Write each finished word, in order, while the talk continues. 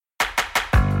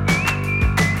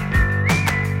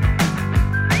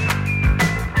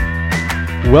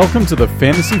Welcome to the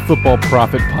Fantasy Football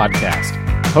Profit Podcast,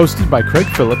 hosted by Craig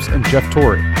Phillips and Jeff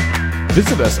Torrey.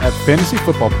 Visit us at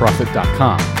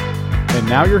fantasyfootballprofit.com. And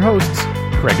now your hosts,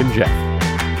 Craig and Jeff.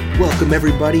 Welcome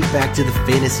everybody back to the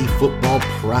Fantasy Football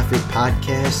Profit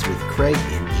Podcast with Craig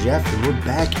and Jeff, and we're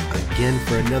back again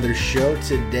for another show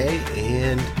today,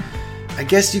 and I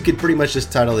guess you could pretty much just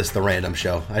title this the random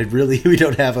show. We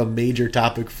don't have a major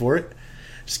topic for it.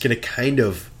 Just gonna kind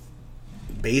of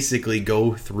basically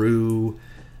go through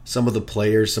some of the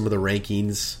players, some of the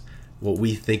rankings, what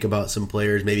we think about some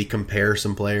players, maybe compare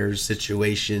some players,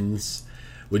 situations.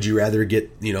 Would you rather get,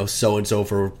 so-and-so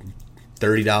for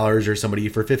 $30 or somebody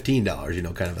for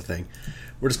 $15, kind of a thing.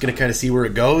 We're just going to kind of see where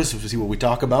it goes, see what we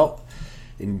talk about,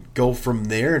 and go from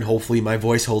there, and hopefully my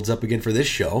voice holds up again for this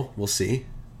show. We'll see.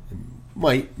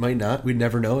 Might not. We'd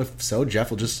never know. If so,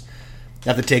 Jeff will just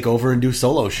have to take over and do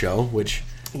solo show, which...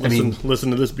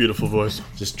 Listen to this beautiful voice.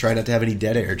 Just try not to have any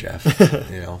dead air, Jeff.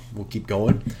 We'll keep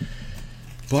going.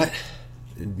 But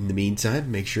in the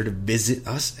meantime, make sure to visit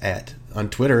us on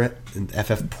Twitter at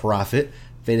FFProfit.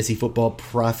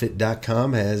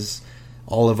 FantasyFootballProfit.com has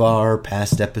all of our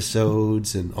past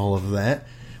episodes and all of that.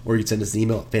 Or you can send us an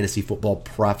email at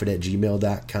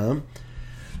fantasyfootballprofit@gmail.com.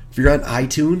 If you're on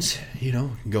iTunes,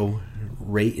 go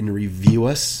rate and review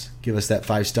us. Give us that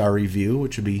 5-star review,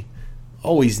 which would be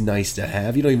always nice to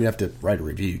have. You don't even have to write a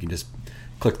review. You can just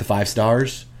click the 5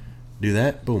 stars, do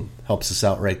that, boom, helps us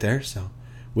out right there. So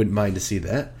wouldn't mind to see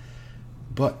that.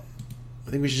 But I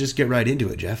think we should just get right into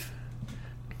it, Jeff.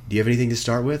 Do you have anything to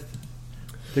start with?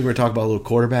 I think we're going to talk about a little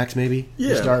quarterbacks maybe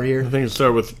to start here. I think we'll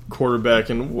start with quarterback,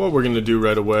 and what we're going to do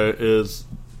right away is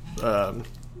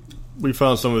we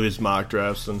found some of these mock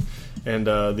drafts and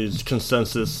these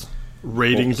consensus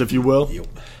ratings, if you will. Yep.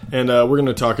 And we're going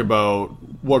to talk about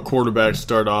what quarterbacks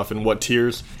start off in what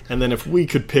tiers. And then if we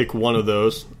could pick one of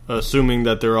those, assuming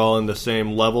that they're all in the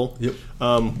same level,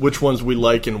 which ones we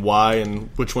like and why, and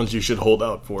which ones you should hold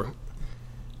out for.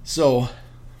 So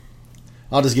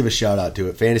I'll just give a shout out to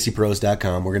it.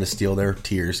 FantasyPros.com. We're going to steal their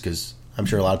tiers because I'm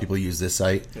sure a lot of people use this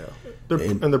site. Yeah,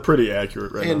 they're pretty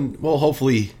accurate right now. And, well,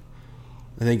 hopefully,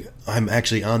 I think I'm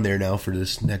actually on there now for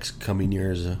this next coming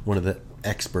year as one of the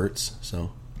experts.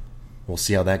 So we'll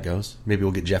see how that goes. Maybe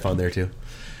we'll get Jeff on there too.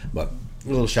 But a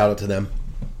little shout out to them.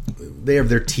 They have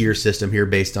their tier system here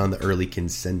based on the early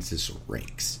consensus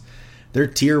ranks. Their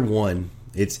tier 1,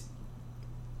 it's,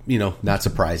 not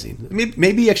surprising.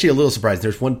 Maybe actually a little surprising.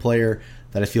 There's one player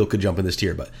that I feel could jump in this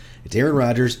tier, but it's Aaron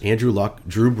Rodgers, Andrew Luck,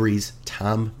 Drew Brees,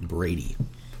 Tom Brady.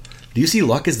 Do you see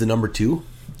Luck as the number 2?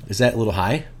 Is that a little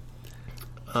high?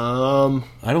 I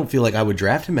don't feel like I would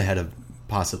draft him ahead of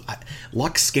possible.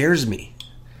 Luck scares me.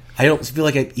 I don't feel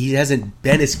like he hasn't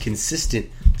been as consistent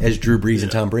as Drew Brees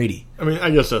and Tom Brady. I mean, I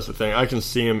guess that's the thing. I can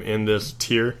see him in this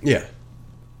tier. Yeah.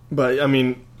 But, I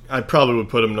mean, I probably would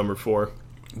put him number 4.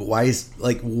 But why is,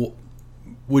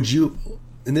 would you,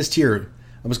 in this tier,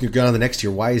 I'm just going to go on to the next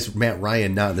tier, why is Matt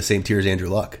Ryan not in the same tier as Andrew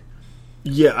Luck?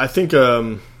 Yeah, I think...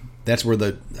 that's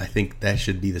where I think that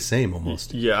should be the same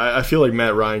almost. Yeah, I feel like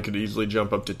Matt Ryan could easily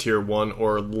jump up to tier 1,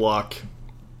 or Luck,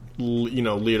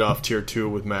 lead off tier 2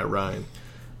 with Matt Ryan.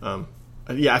 I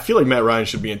feel like Matt Ryan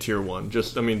should be in tier 1.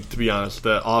 To be honest,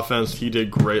 the offense, he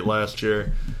did great last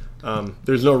year.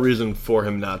 There's no reason for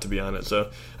him not to be on it.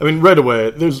 So, I mean, right away,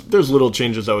 there's little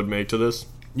changes I would make to this.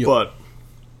 Yep.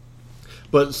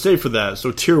 But save for that.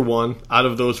 So tier 1, out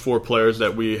of those 4 players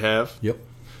that we have,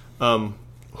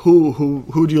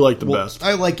 who do you like the best?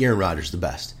 I like Aaron Rodgers the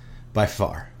best, by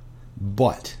far.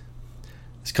 But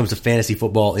this comes to fantasy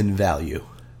football in value.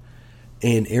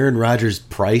 And Aaron Rodgers'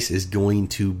 price is going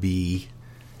to be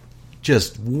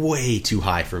just way too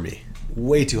high for me.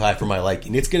 Way too high for my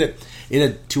liking. It's going to, in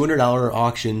a $200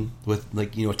 auction with a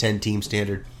 10-team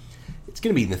standard, it's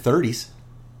going to be in the 30s.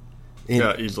 And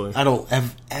yeah, easily. I don't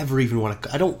ever even want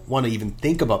to, I don't want to even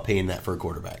think about paying that for a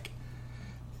quarterback.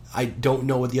 I don't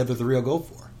know what the other 3 will go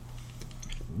for.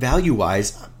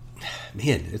 Value-wise,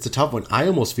 man, it's a tough one. I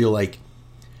almost feel like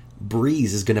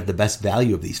Brees is going to have the best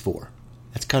value of these 4.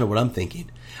 That's kind of what I'm thinking.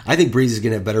 I think Brees is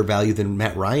going to have better value than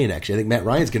Matt Ryan, actually. I think Matt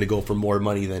Ryan's going to go for more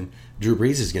money than Drew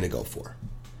Brees is going to go for.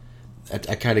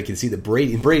 I kind of can see that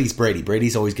Brady's Brady.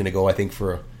 Brady's always going to go, I think,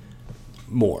 for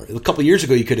more. A couple years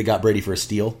ago, you could have got Brady for a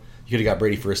steal. You could have got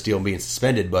Brady for a steal and being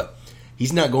suspended, but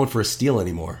he's not going for a steal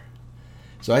anymore.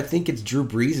 So I think it's Drew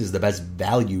Brees is the best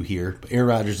value here, but Aaron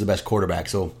Rodgers is the best quarterback.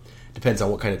 So it depends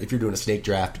on what kind of, if you're doing a snake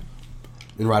draft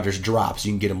and Rodgers drops,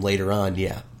 you can get him later on,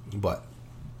 yeah. But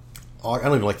I don't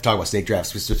even like to talk about snake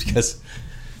drafts just because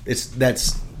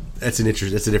that's a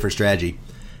different strategy.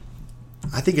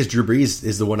 I think Drew Brees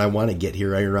is the one I want to get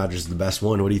here. Aaron Rodgers is the best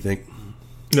one. What do you think?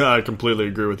 No, I completely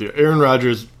agree with you. Aaron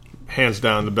Rodgers, hands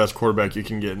down, the best quarterback you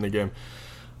can get in the game.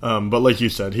 But like you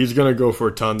said, he's going to go for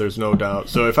a ton, there's no doubt.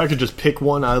 So if I could just pick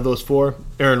one out of those four,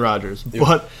 Aaron Rodgers. Yep.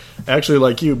 But actually,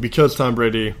 like you, because Tom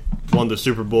Brady won the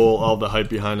Super Bowl, all the hype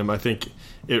behind him, I think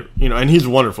it, and he's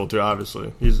wonderful too,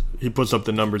 obviously. He puts up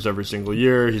the numbers every single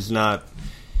year. He's not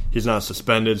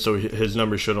suspended, so his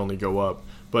numbers should only go up.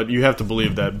 But you have to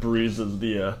believe that Breeze is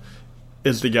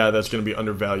the guy that's going to be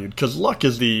undervalued, because Luck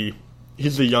he's the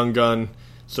young gun,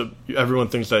 so everyone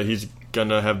thinks that he's going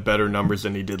to have better numbers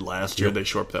than he did last year. Yep. They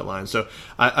shore up that line. So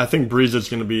I think Breeze is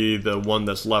going to be the one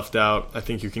that's left out. I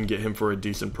think you can get him for a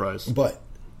decent price. But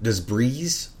does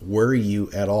Breeze worry you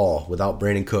at all without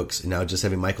Brandon Cooks and now just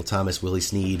having Michael Thomas, Willie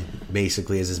Snead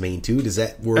basically as his main two? Does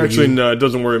that worry you? Actually, no, it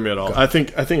doesn't worry me at all. Okay. I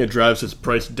think it drives his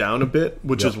price down a bit,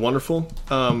 which is wonderful.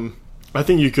 I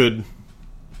think you could,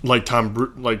 like Tom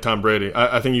Brady,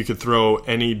 I think you could throw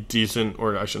any decent,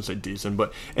 or I shouldn't say decent,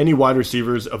 but any wide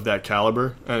receivers of that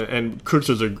caliber. And Cooks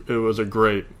was a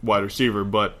great wide receiver,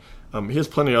 but he has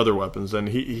plenty of other weapons, and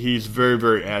he's very,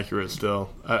 very accurate still.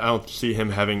 I don't see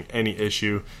him having any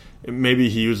issue. Maybe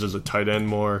he uses a tight end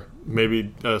more.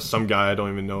 Maybe some guy I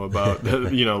don't even know about,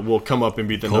 will come up and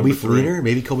beat the number 3. Fleener?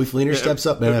 Maybe Kobe Fleener steps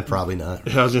up? Probably not.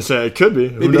 I was going to say, it could be.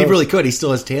 Maybe he really could. He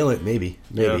still has talent. Maybe.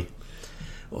 Yeah.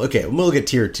 Okay, we'll look at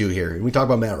Tier 2 here. We talk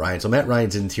about Matt Ryan. So Matt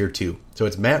Ryan's in Tier 2. So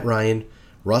it's Matt Ryan,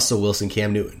 Russell Wilson,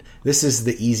 Cam Newton. This is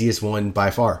the easiest one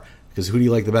by far. Because who do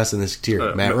you like the best in this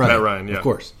tier? Matt Ryan. Matt Ryan, yeah. Of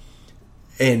course.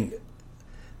 And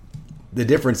the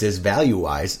difference is,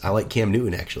 value-wise, I like Cam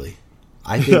Newton, actually.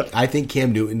 I think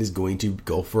Cam Newton is going to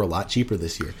go for a lot cheaper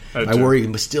this year. I worry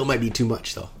it still might be too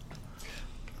much, though.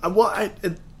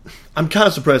 I'm kind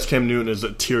of surprised Cam Newton is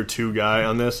a Tier 2 guy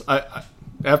on this.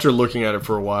 After looking at it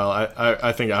for a while,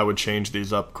 I think I would change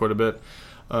these up quite a bit.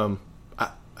 I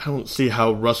don't see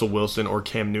how Russell Wilson or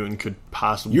Cam Newton could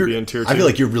possibly be in Tier 2. I feel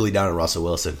like you're really down on Russell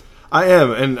Wilson. I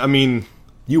am, and I mean...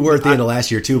 You were at the end of last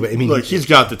year, too, but I mean... Look, he's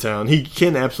got the talent. He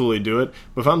can absolutely do it.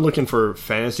 But if I'm looking for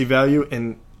fantasy value,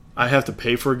 and I have to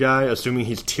pay for a guy, assuming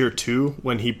he's Tier 2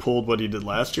 when he pulled what he did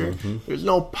last year, there's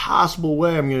no possible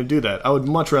way I'm going to do that. I would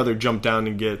much rather jump down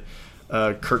and get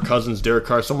Kirk Cousins, Derek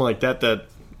Carr, someone like that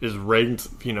is ranked,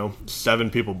 7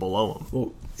 people below him.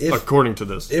 Well, according to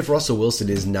this. If Russell Wilson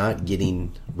is not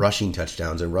getting rushing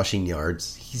touchdowns and rushing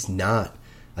yards, he's not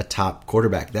a top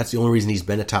quarterback. That's the only reason he's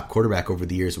been a top quarterback over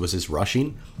the years, was his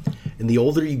rushing. And the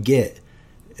older you get,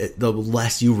 the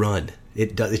less you run.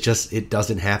 It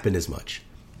doesn't happen as much.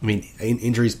 I mean,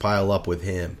 injuries pile up with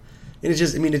him. And it's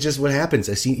just what happens.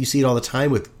 You see it all the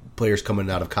time with players coming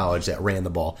out of college that ran the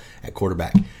ball at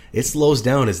quarterback. It slows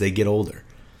down as they get older.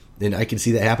 And I can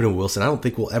see that happening with Wilson. I don't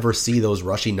think we'll ever see those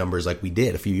rushing numbers like we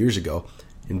did a few years ago.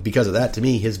 And because of that, to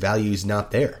me, his value is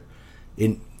not there.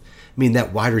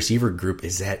 That wide receiver group,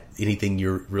 is that anything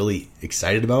you're really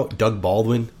excited about? Doug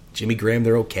Baldwin, Jimmy Graham,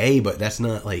 they're okay, but that's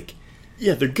not like...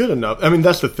 Yeah, they're good enough. I mean,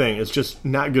 that's the thing. It's just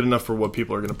not good enough for what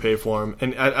people are going to pay for him.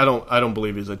 And I don't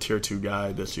believe he's a Tier 2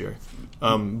 guy this year.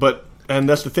 And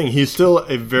that's the thing. He's still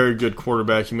a very good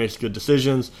quarterback. He makes good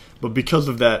decisions. But because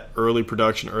of that early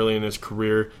production, early in his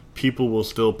career, people will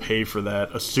still pay for that,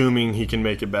 assuming he can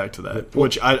make it back to that,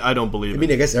 which I don't believe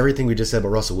in. I guess everything we just said about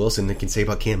Russell Wilson, they can say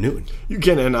about Cam Newton. You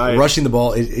can, and rushing the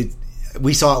ball,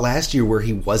 we saw it last year where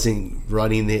he wasn't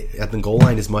running at the goal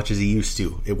line as much as he used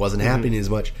to. It wasn't happening as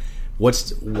much.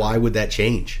 Why would that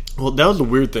change? Well, that was the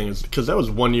weird thing, is because that was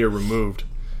 1 year removed.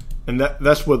 And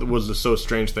that's what was the so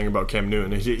strange thing about Cam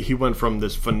Newton. He went from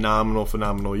this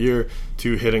phenomenal year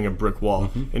to hitting a brick wall.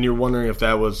 And you're wondering if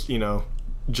that was,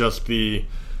 just the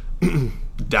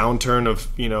downturn of,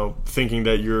 thinking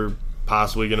that you're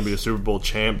possibly going to be a Super Bowl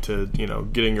champ to,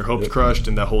 getting your hopes crushed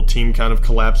and that whole team kind of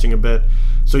collapsing a bit.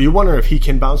 So you wonder if he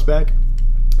can bounce back.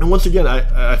 And once again,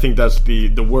 I think that's the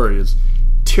worry is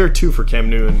Tier 2 for Cam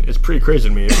Newton is pretty crazy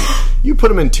to me. If you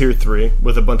put him in Tier 3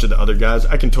 with a bunch of the other guys,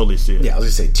 I can totally see it. Yeah, I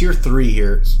was going to say, Tier 3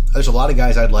 here, there's a lot of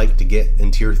guys I'd like to get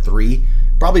in Tier 3.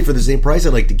 Probably for the same price,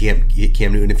 I'd like to get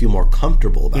Cam Newton and feel more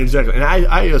comfortable about it. Exactly. And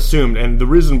I assumed, and the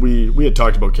reation we had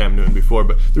talked about Cam Newton before,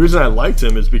 but the reason I liked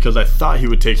him is because I thought he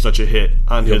would take such a hit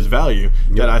on his value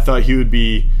that I thought he would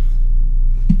be,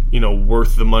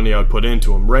 worth the money I would put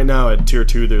into him. Right now at Tier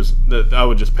 2, I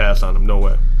would just pass on him. No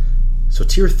way. So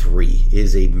Tier 3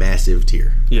 is a massive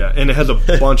tier. Yeah, and it has a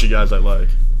bunch of guys I like.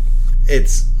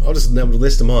 I'll just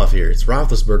list them off here. It's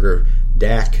Roethlisberger,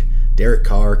 Dak, Derek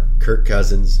Carr, Kirk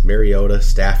Cousins, Mariota,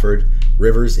 Stafford,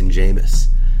 Rivers, and Jameis.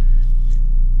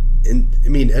 And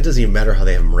it doesn't even matter how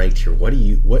they have them ranked here.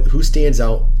 Who stands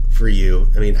out for you?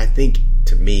 I think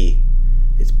to me,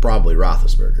 it's probably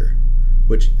Roethlisberger.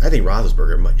 which I think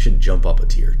Roethlisberger should jump up a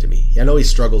tier to me. I know he's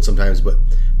struggled sometimes, but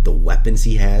the weapons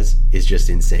he has is just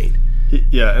insane.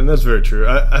 Yeah, and that's very true.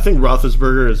 I think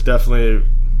Roethlisberger is definitely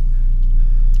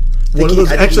one of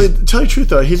those. Actually, to tell you the truth,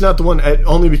 though, he's not the one.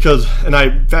 Only because, and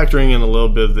I'm factoring in a little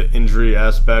bit of the injury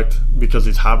aspect because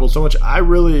he's hobbled so much. I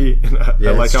really,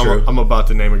 I'm about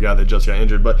to name a guy that just got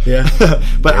injured, but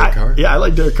but I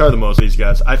like Derek Carr the most of these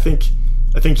guys. I think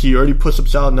he already puts up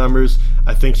solid numbers.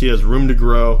 I think he has room to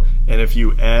grow, and if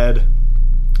you add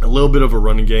a little bit of a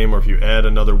running game, or if you add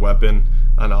another weapon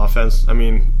on offense, I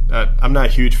mean, I'm not a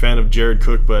huge fan of Jared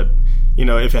Cook, but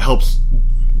if it helps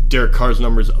Derek Carr's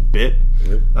numbers a bit,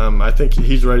 I think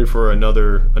he's ready for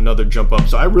another jump up.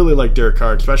 So I really like Derek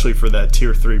Carr, especially for that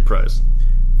tier 3 price.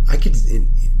 I could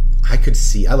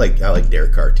see. I like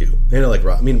Derek Carr too, and I like.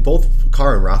 I mean, both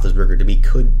Carr and Roethlisberger to me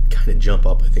could kind of jump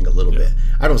up. I think a little bit.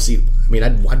 I don't see. I mean,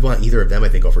 I'd want either of them. I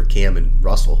think over Cam and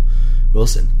Russell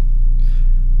Wilson.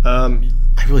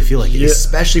 I really feel like it,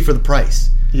 especially for the price.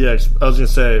 Yeah, I was gonna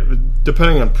say,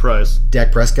 depending on price.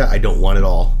 Dak Prescott, I don't want at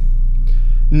all.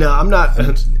 No, I'm not.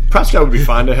 Prescott would be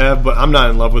fine to have, but I'm not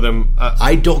in love with him.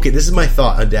 I don't get. This is my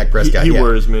thought on Dak Prescott. He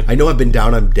worries me. I know I've been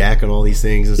down on Dak and all these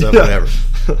things and stuff. Whatever.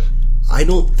 I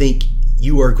don't think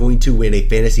you are going to win a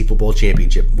fantasy football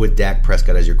championship with Dak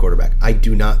Prescott as your quarterback. I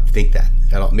do not think that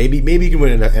at all. Maybe you can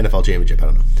win an NFL championship. I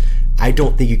don't know. I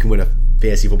don't think you can win a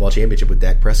fantasy football championship with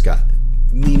Dak Prescott.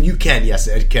 I mean, you can. Yes,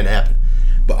 it can happen.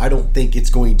 But I don't think it's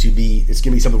going to be. It's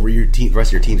going to be something where the rest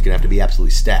of your team's going to have to be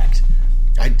absolutely stacked.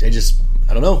 I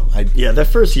don't know. That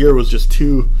first year was just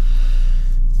too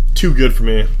good for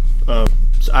me.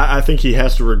 So I think he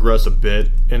has to regress a bit,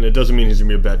 and it doesn't mean he's going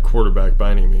to be a bad quarterback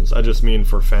by any means. I just mean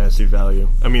for fantasy value.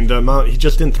 I mean, the amount he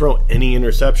just didn't throw any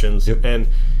interceptions, and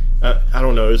I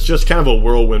don't know. It's just kind of a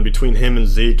whirlwind between him and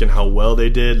Zeke and how well they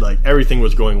did. Like, everything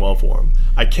was going well for him.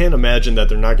 I can't imagine that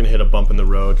they're not going to hit a bump in the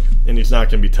road, and he's not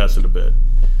going to be tested a bit.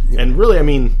 Yeah. And really, I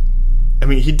mean,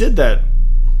 he did that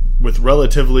with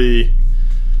relatively,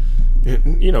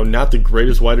 not the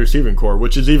greatest wide receiving core,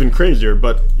 which is even crazier.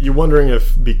 But you're wondering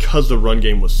if, because the run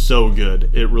game was so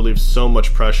good, it relieves so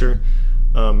much pressure.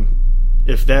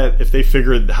 If they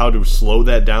figured how to slow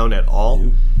that down at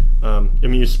all, I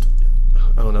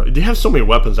don't know. They have so many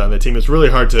weapons on that team. It's really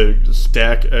hard to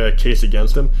stack a case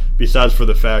against him, besides for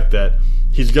the fact that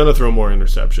he's going to throw more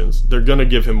interceptions. They're going to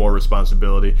give him more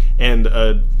responsibility, and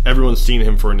everyone's seen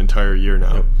him for an entire year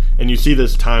now. Yep. And you see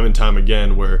this time and time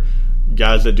again where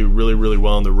guys that do really, really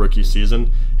well in the rookie season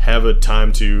have a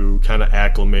time to kind of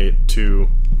acclimate to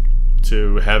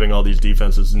having all these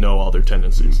defenses know all their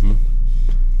tendencies. Mm-hmm.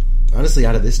 Honestly,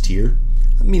 out of this tier,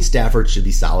 I mean, Stafford should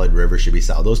be solid. Rivers should be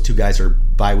solid. Those two guys are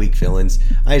bye-week fill-ins.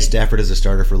 I had Stafford as a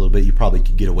starter for a little bit. You probably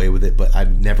could get away with it, but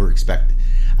I'm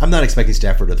not expecting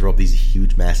Stafford to throw up these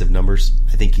huge, massive numbers.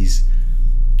 I think he's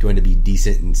going to be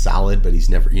decent and solid, but he's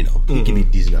never, he can be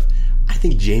decent enough. I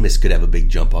think Jameis could have a big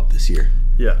jump up this year.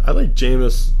 Yeah, I like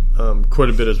Jameis quite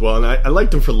a bit as well, and I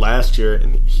liked him for last year.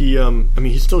 And he,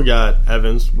 he's still got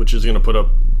Evans, which is going to put up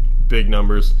big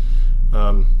numbers,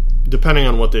 depending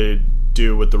on what they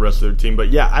do with the rest of their team. But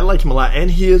yeah, I like him a lot, and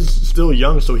he is still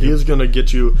young, so he is going to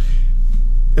get you.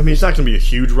 I mean, he's not going to be a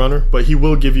huge runner, but he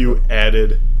will give you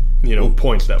added,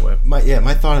 points that way.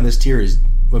 My thought on this tier is,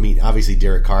 obviously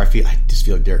Derek Carr. I just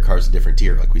feel like Derek Carr is a different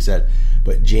tier, like we said.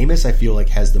 But Jameis, I feel like,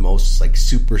 has the most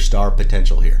superstar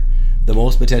potential here. The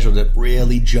most potential to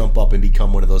really jump up and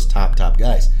become one of those top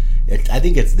guys. I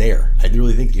think it's there. I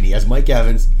really think, and he has Mike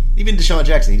Evans, even Deshaun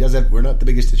Jackson. He does have. We're not the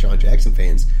biggest Deshaun Jackson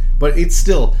fans, but it's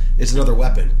another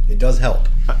weapon. It does help.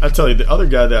 I tell you, the other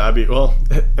guy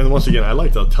that and once again, I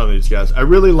like a ton of these guys. I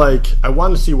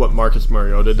want to see what Marcus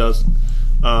Mariota does.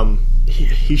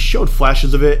 He showed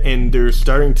flashes of it, and they're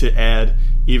starting to add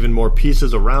even more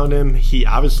pieces around him. He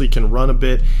obviously can run a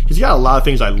bit. He's got a lot of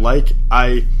things I like.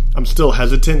 I'm still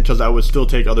hesitant because I would still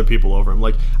take other people over him.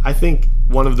 I think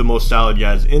one of the most solid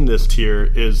guys in this tier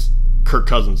is Kirk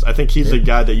Cousins. I think he's a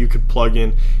guy that you could plug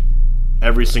in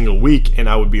every single week, and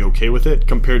I would be okay with it,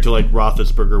 compared to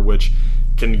Roethlisberger, which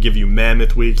can give you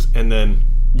mammoth weeks, and then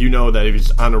that if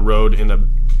he's on a road in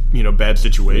a bad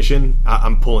situation,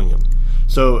 I'm pulling him.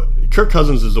 So Kirk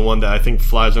Cousins is the one that I think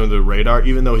flies under the radar,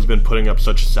 even though he's been putting up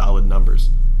such solid numbers.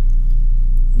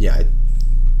 Yeah,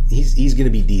 he's going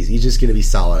to be decent. He's just going to be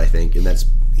solid, I think, and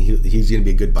he's going to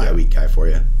be a good bye week guy for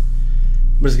you.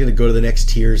 I'm just going to go to the next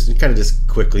tiers and kind of just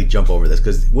quickly jump over this,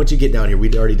 because once you get down here, we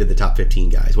already did the top 15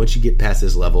 guys. Once you get past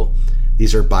this level,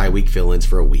 these are bye week fill-ins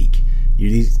for a week.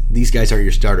 These guys aren't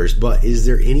your starters, but is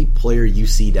there any player you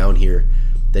see down here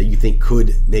that you think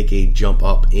could make a jump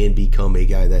up and become a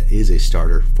guy that is a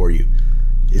starter for you?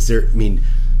 Is there?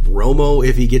 Romo,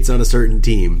 if he gets on a certain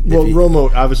team. Well,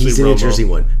 Romo, obviously, he's an interesting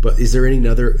one. But is there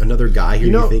another guy here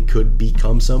you think could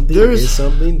become something? Is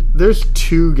something? There's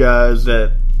two guys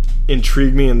that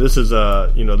intrigue me, and this is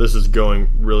this is going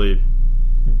really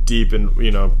deep and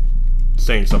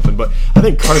saying something. But I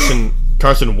think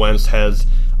Carson Wentz has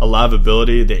a lot of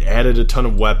ability. They added a ton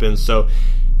of weapons, so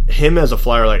him as a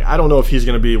flyer, I don't know if he's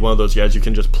going to be one of those guys you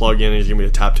can just plug in and he's going to be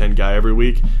a top 10 guy every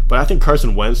week. But I think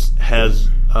Carson Wentz has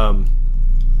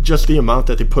just the amount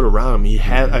that they put around him.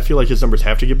 I feel like his numbers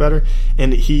have to get better,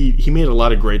 and he made a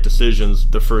lot of great decisions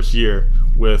the first year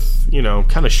with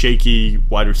kind of shaky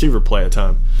wide receiver play at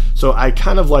time. So I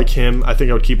kind of like him. I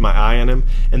think I would keep my eye on him.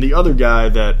 And the other guy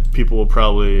that people will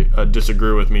probably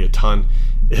disagree with me a ton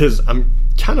is I'm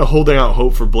kind of holding out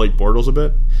hope for Blake Bortles a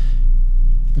bit.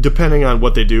 Depending on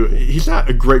what they do, he's not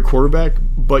a great quarterback,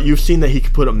 but you've seen that he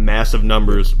can put up massive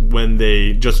numbers when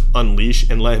they just unleash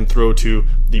and let him throw to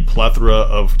the plethora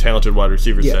of talented wide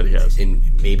receivers that he has.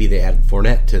 And maybe they add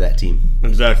Fournette to that team.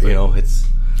 Exactly. Bortles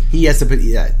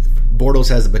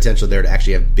has the potential there to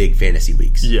actually have big fantasy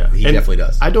weeks. Yeah, he definitely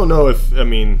does. I don't know if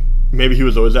maybe he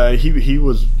was always that.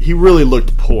 He really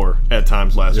looked poor at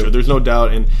times last year. There's no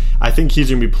doubt, and I think he's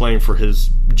going to be playing for his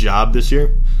job this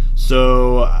year.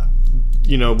 So.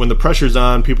 When the pressure's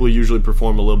on, people usually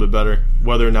perform a little bit better.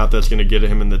 Whether or not that's going to get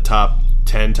him in the top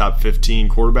 10, top 15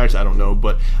 quarterbacks, I don't know.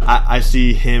 But I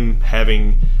see him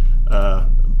having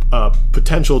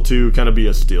potential to kind of be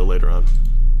a steal later on.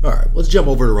 All right, let's jump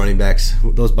over to running backs.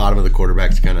 Those bottom of the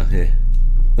quarterbacks kind of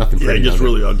nothing pretty. Yeah, it gets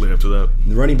really ugly after that.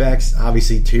 The running backs,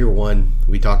 obviously, tier 1.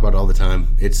 We talk about it all the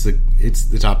time. It's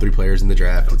the top 3 players in the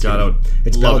draft. It's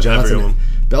Bell Johnson.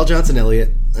 Bell Johnson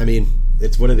Elliott.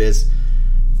 It's what it is.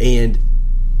 And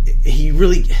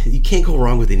you can't go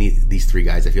wrong with any of these 3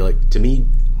 guys. I feel like, to me,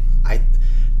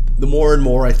 the more and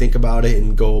more I think about it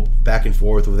and go back and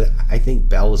forth with it, I think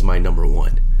Bell is my number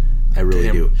 1. I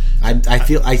really do.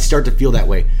 I start to feel that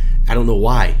way. I don't know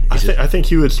why. I think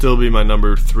he would still be my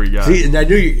number 3 guy. See, and I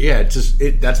knew you. Yeah,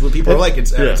 that's what people are like.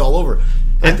 It's all over.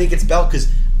 I think it's Bell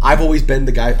because I've always been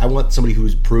the guy. I want somebody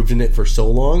who's proven it for so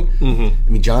long.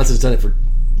 Mm-hmm. Johnson's done it for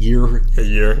a year,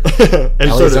 and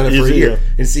Elliott's done it for a year.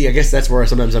 And see, I guess that's where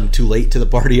sometimes I'm too late to the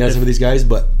party on some of these guys,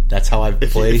 but that's how I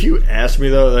play. If you ask me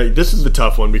though, this is the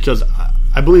tough one because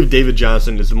I believe David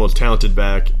Johnson is the most talented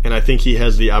back, and I think he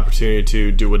has the opportunity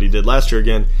to do what he did last year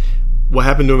again. What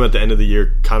happened to him at the end of the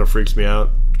year kind of freaks me out,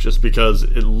 just because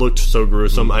it looked so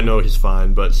gruesome. Mm-hmm. I know he's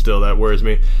fine, but still, that worries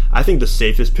me. I think the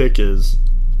safest pick is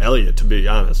Elliott, to be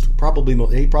honest. He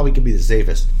probably could be the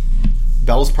safest.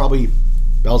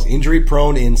 Bell's injury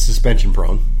prone and suspension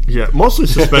prone. Yeah, mostly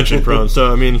suspension prone.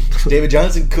 So David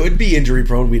Johnson could be injury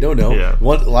prone. We don't know. Yeah. A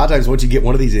lot of times, once you get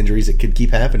one of these injuries, it could keep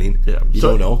happening. Yeah, you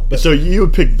don't know. But so you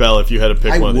would pick Bell if you had to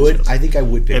pick one. I think I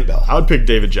would pick Bell. I would pick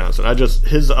David Johnson.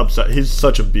 His upside. He's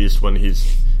such a beast when he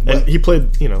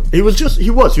played. He was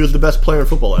the best player in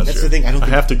football last year. That's the thing. I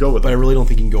have to go with. But I really don't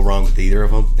think you can go wrong with either of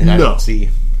them. And I don't see.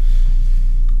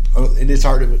 And it's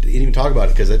hard to even talk about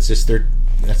it because that's just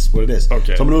that's what it is.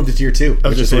 Okay. So I'm going to move to tier 2,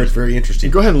 which is where it's very interesting.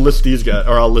 Go ahead and list these guys,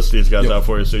 or I'll list these guys out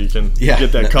for you so you can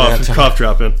get that cough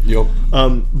drop in. Yep.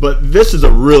 But this is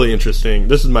a really interesting,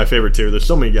 this is my favorite tier. There's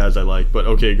so many guys I like, but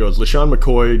okay, it goes LaShawn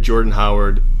McCoy, Jordan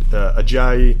Howard,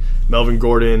 Ajayi, Melvin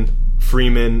Gordon,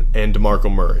 Freeman, and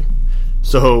DeMarco Murray.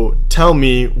 So tell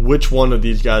me which one of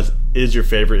these guys is your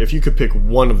favorite. If you could pick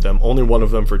one of them, only one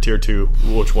of them for tier 2,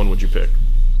 which one would you pick?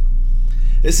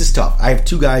 This is tough. I have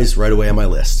 2 guys right away on my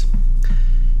list.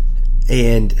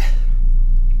 And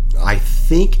I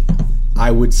think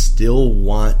I would still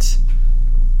want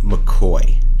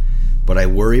McCoy, but I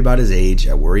worry about his age.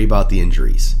 I worry about the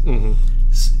injuries. Mm-hmm.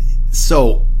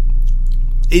 So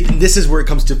this is where it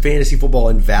comes to fantasy football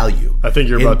and value. I think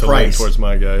you're about to lean towards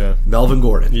my guy, yeah. Melvin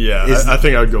Gordon. Yeah, I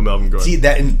think I would go Melvin Gordon. See,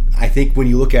 that, and I think when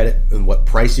you look at it and what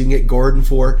price you can get Gordon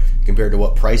for compared to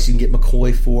what price you can get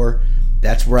McCoy for,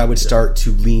 that's where I would start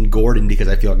to lean Gordon because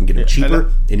I feel I can get him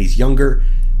cheaper and he's younger.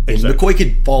 And McCoy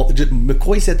could fall.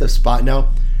 McCoy's at the spot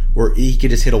now where he could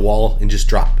just hit a wall and just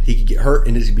drop. He could get hurt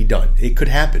and it'd be done. It could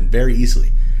happen very easily.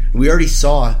 We already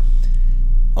saw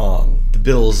the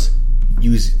Bills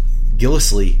use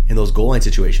Gillislee in those goal line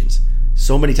situations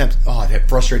so many times. Oh, that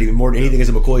frustrated me more than anything as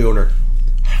a McCoy owner.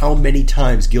 How many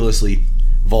times Gillislee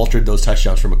vaulted those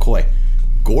touchdowns for McCoy?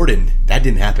 Gordon, that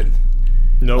didn't happen.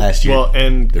 Last year. Well,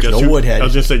 and there's no Woodhead. I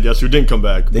was going to say, guess who didn't come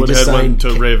back? Woodhead went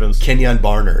to Ravens. Kenyon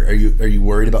Barner. Are you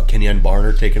worried about Kenyon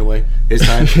Barner taking away his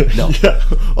time? No. Yeah,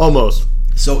 almost.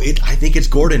 So I think it's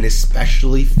Gordon,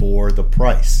 especially for the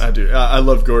price. I do. I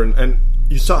love Gordon, and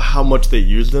you saw how much they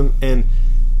used him. And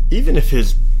even if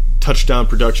his touchdown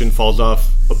production falls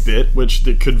off a bit, which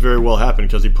that could very well happen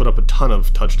because he put up a ton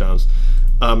of touchdowns,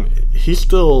 he's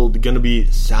still going to be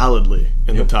solidly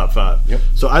in the top 5. Yep.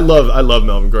 So I love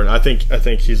Melvin Gordon. I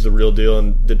think he's the real deal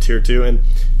in the tier 2, and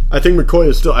I think McCoy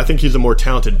is still. I think he's a more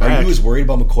talented back. Are you as worried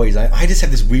about McCoy? I just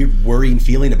have this weird worrying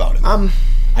feeling about him.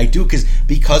 I do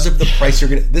because of the price you're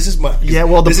gonna. This is my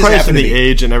the price and the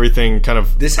age and everything kind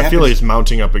of. I feel like it's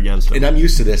mounting up against him. And I'm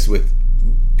used to this with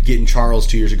getting Charles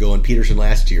 2 years ago and Peterson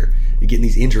last year. You're getting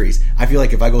these injuries. I feel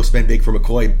like if I go spend big for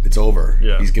McCoy, it's over.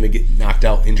 Yeah. He's going to get knocked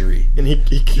out injury. And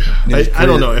I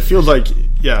don't know. It feels like,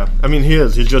 I mean, he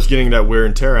is. He's just getting that wear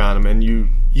and tear on him. And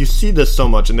you see this so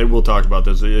much, and they will talk about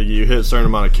this. You hit a certain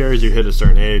amount of carries, you hit a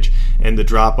certain age, and the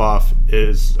drop-off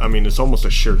is, I mean, it's almost a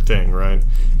sure thing, right?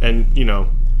 And,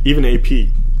 even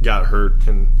AP got hurt.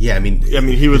 And I mean,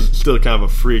 he was still kind of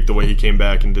a freak the way he came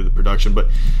back into the production. But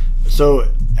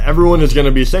so everyone is going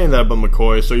to be saying that about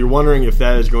McCoy, so you're wondering if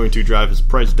that is going to drive his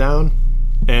price down.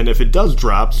 And if it does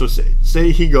drop, so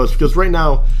say he goes, because right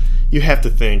now you have to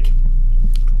think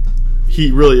he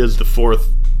really is the fourth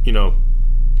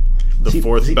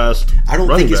best. I don't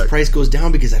think his price goes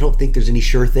down because I don't think there's any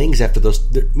sure things after those.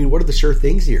 I mean, what are the sure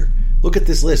things here? Look at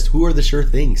this list. Who are the sure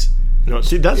things?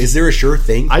 Is there a sure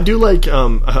thing? I do like. I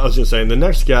was going to say the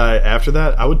next guy after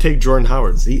that, I would take Jordan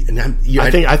Howard. See, and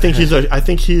I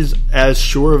think he's as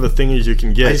sure of a thing as you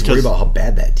can get. I just worry about how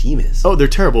bad that team is. Oh, they're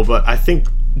terrible, but I think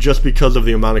just because of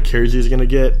the amount of carries he's going to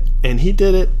get, and he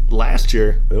did it last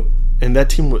year, and that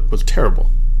team was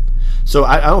terrible. So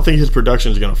I don't think his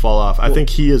production is going to fall off. I think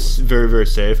he is very, very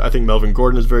safe. I think Melvin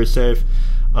Gordon is very safe.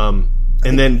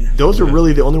 And then those are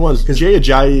really the only ones. Jay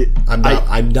Ajayi,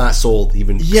 I'm not sold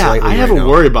even. Yeah, I have a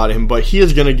worry about him, but he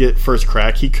is going to get first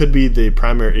crack. He could be the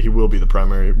primary. He will be the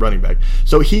primary running back.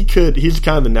 So he's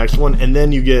kind of the next one, and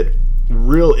then you get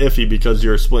real iffy because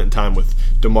you're splitting time with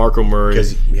DeMarco Murray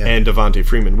and Devontae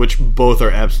Freeman, which both are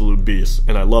absolute beasts,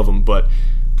 and I love them. But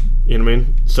you know what I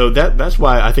mean? So that's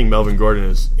why I think Melvin Gordon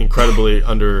is incredibly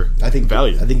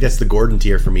undervalued. I think that's the Gordon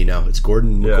tier for me now. It's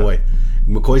Gordon, McCoy. Yeah.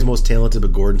 McCoy's most talented,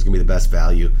 but Gordon's going to be the best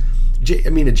value.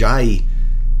 Ajayi,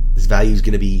 his value is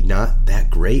going to be not that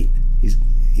great.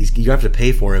 You have to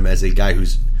pay for him as a guy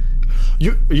who's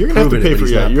you're going to have to pay for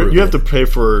you have to pay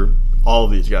for all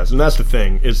of these guys, and that's the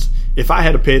thing is if I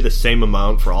had to pay the same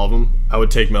amount for all of them, I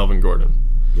would take Melvin Gordon.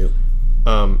 Yep.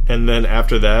 And then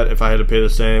after that, if I had to pay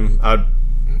the same,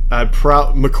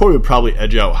 McCoy would probably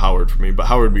edge out Howard for me, but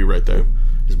Howard would be right there.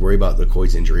 Just worry about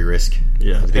McCoy's injury risk.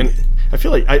 Yeah, and I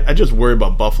feel like I just worry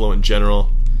about Buffalo in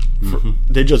general.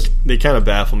 They kind of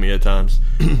baffle me at times.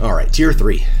 All right, tier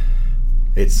 3.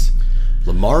 It's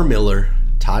Lamar Miller,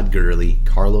 Todd Gurley,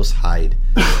 Carlos Hyde,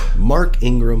 Mark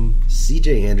Ingram,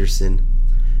 C.J. Anderson,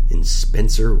 and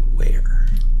Spencer Ware.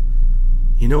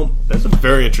 That's a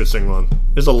very interesting one.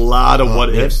 There's a lot of what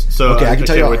ifs. So I can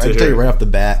tell you right off the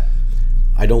bat,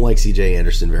 I don't like C.J.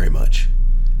 Anderson very much.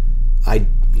 I'm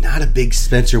not a big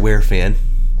Spencer Ware fan.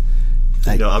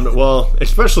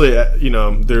 Especially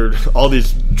all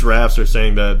these drafts are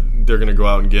saying that they're going to go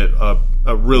out and get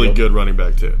a really good running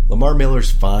back too. Lamar Miller's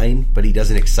fine, but he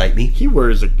doesn't excite me. He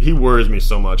worries me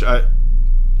so much.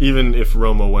 Even if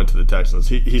Romo went to the Texans,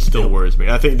 he still worries me.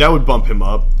 I think that would bump him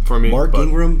up for me. Mark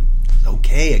Ingram,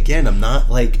 okay. Again, I'm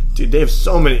not like dude. They have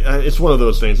so many. It's one of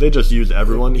those things. They just use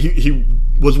everyone. He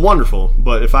was wonderful,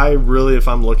 but if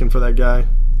I'm looking for that guy,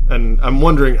 and I'm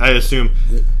wondering, I assume.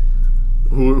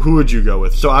 Who would you go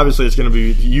with? So obviously it's going to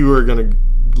be you are going to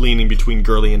leaning between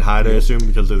Gurley and Hyde, I assume,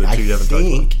 because they're the two you haven't talked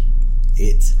about. I think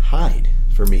it's Hyde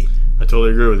for me. I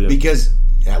totally agree with you because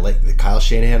like the Kyle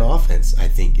Shanahan offense, I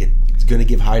think it's going to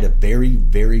give Hyde a very,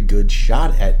 very good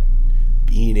shot at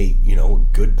being a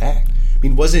good back. I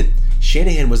mean,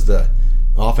 Shanahan was the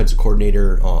offensive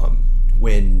coordinator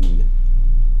when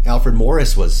Alfred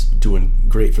Morris was doing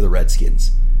great for the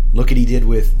Redskins. Look what he did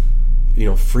with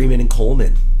Freeman and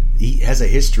Coleman. He has a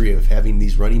history of having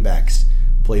these running backs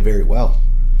play very well.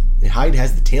 And Hyde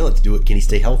has the talent to do it. Can he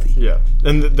stay healthy? Yeah,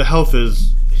 and the health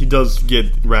is he does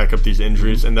rack up these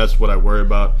injuries, and that's what I worry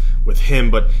about with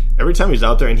him. But every time he's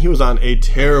out there, and he was on a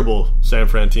terrible San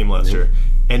Fran team last year,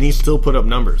 and he still put up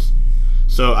numbers.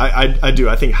 So I do.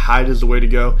 I think Hyde is the way to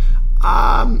go.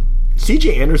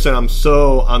 C.J. Anderson, I'm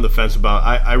so on the fence about.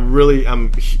 I'm really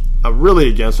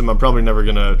against him. I'm probably never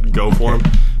gonna go for him,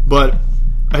 but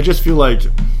I just feel like.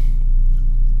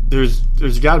 There's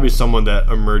got to be someone that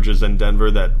emerges in Denver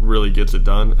that really gets it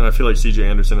done, and I feel like C.J.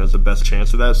 Anderson has the best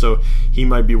chance of that. So he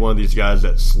might be one of these guys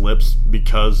that slips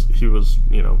because he was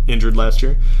injured last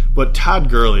year. But Todd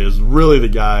Gurley is really the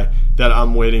guy that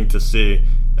I'm waiting to see.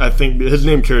 I think his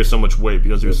name carries so much weight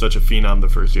because he was such a phenom the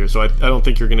first year. So I don't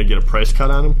think you're going to get a price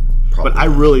cut on him. But I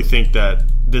really think that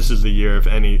this is the year, if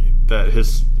any, that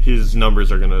his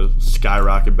numbers are going to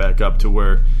skyrocket back up to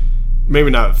where, maybe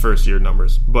not first year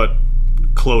numbers, but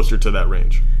closer to that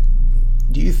range.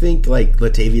 Do you think like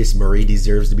Latavius Murray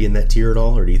deserves to be in that tier at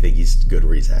all, or do you think he's good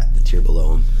where he's at, the tier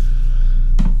below him?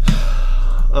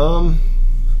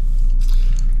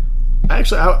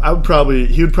 Actually,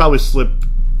 he would probably slip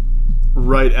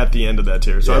right at the end of that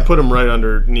tier. So I'd put him right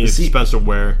underneath Spencer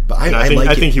Ware. But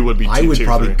I think he would be. I would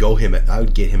probably I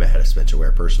would get him ahead of Spencer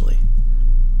Ware personally.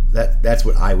 That's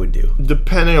what I would do.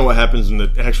 Depending on what happens in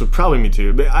the actually, probably me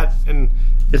too. But and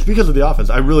it's because of the offense.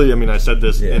 I said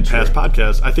this in past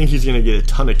podcasts. I think he's going to get a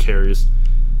ton of carries.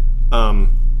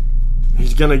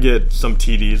 He's going to get some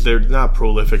TDs. They're not a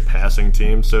prolific passing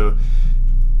team, so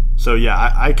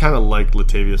yeah, I kind of like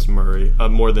Latavius Murray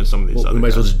more than some of these other guys. We might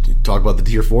as well just talk about the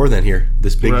tier 4 then here.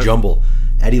 This big jumble.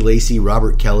 Eddie Lacy,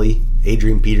 Robert Kelly,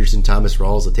 Adrian Peterson, Thomas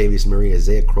Rawls, Latavius Murray,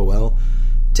 Isaiah Crowell,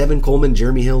 Tevin Coleman,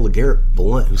 Jeremy Hill, LeGarrette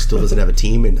Blount, who still doesn't have a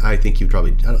team, and I think he would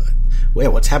probably...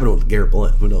 what's happening with LeGarrette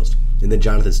Blount? Who knows? And then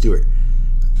Jonathan Stewart.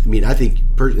 I mean, I think...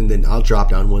 and then I'll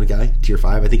drop down one guy, tier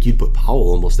 5. I think you'd put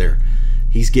Powell almost there.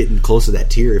 He's getting close to that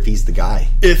tier if he's the guy.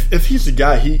 If he's the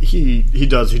guy, he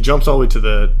does. He jumps all the way to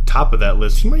the top of that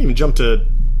list. He might even jump to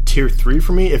tier 3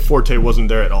 for me if Forte wasn't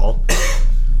there at all.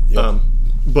 Yep.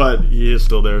 But he is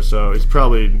still there, so he's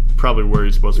probably where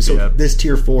he's supposed to be at. This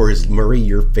tier 4, is Murray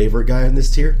your favorite guy in this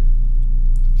tier?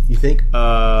 You think?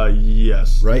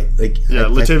 Yes. Right?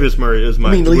 Latavius Murray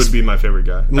would be my favorite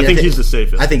guy. I think he's the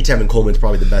safest. I think Tevin Coleman's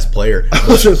probably the best player. I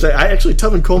was going to say,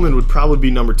 Tevin Coleman would probably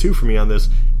be number 2 for me on this.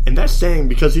 And that's saying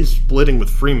because he's splitting with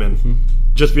Freeman,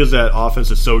 just because that offense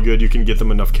is so good, you can get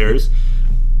them enough carries.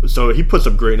 So he puts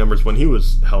up great numbers when he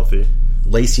was healthy.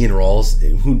 Lacy and Rawls,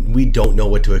 who we don't know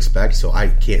what to expect, so I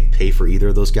can't pay for either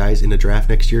of those guys in the draft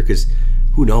next year because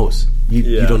who knows?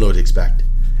 You don't know what to expect.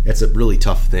 It's a really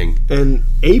tough thing. And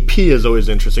AP is always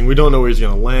interesting. We don't know where he's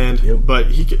going to land, but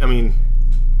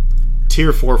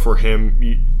tier 4 for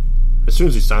him. As soon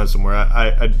as he signs somewhere,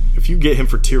 if you get him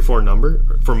for tier 4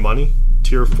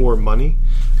 tier 4 money,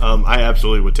 I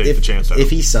absolutely would take the chance on him.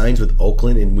 If he signs with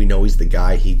Oakland and we know he's the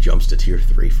guy, he jumps to tier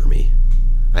 3 for me,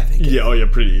 I think. Yeah,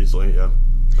 pretty easily, yeah.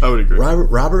 I would agree.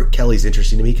 Robert Kelly's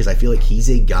interesting to me because I feel like he's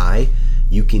a guy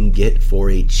you can get for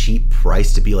a cheap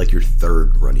price to be like your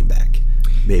third running back,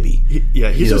 maybe.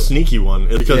 He's a sneaky one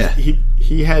because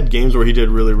he had games where he did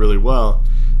really, really well.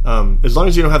 As long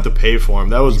as you don't have to pay for him,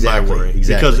 that was my worry.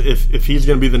 Exactly. Because if he's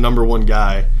going to be the number 1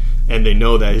 guy and they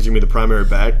know that he's going to be the primary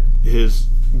back,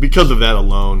 because of that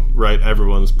alone, right,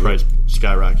 everyone's price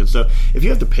skyrockets. So if you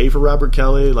have to pay for Robert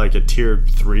Kelly, like a tier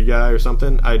 3 guy or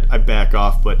something, I back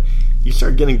off. But you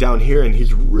start getting down here, and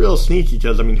he's real sneaky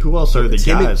because, who else are the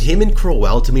guys? Him and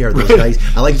Crowell, to me, are those guys.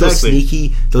 I like those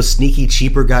sneaky,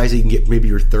 cheaper guys that you can get maybe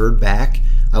your third back.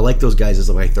 I like those guys as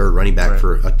my third running back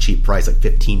for a cheap price, like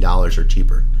 $15 or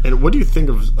cheaper. And what do you think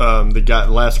of the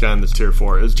last guy in this tier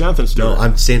 4? Is Jonathan Stewart? No,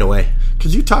 I'm staying away.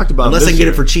 Because you talked about unless I can get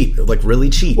it for cheap, like really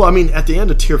cheap. Well, at the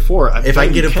end of tier 4, if I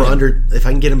can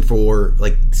get him for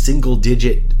like single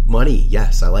digit money,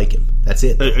 yes, I like him. That's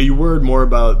it. Are you worried more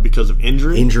about because of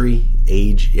injury,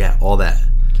 age, all that?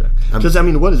 Okay. Because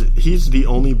what is it? He's the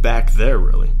only back there,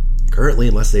 really. Currently,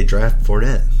 unless they draft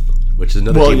Fournette, which is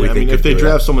another team we think. If they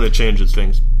draft someone, it changes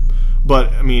things.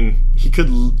 But he could.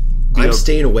 I'm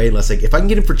staying away unless if I can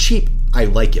get him for cheap, I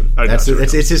like him. It's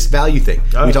this value thing.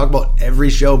 We talk about every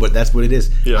show, but that's what it is.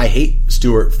 Yeah. I hate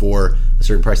Stewart for a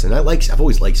certain price, and I've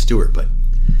always liked Stewart, but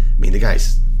the guy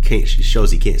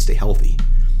shows he can't stay healthy.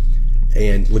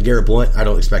 And LeGarrette Blount, I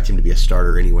don't expect him to be a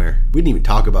starter anywhere. We didn't even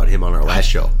talk about him on our last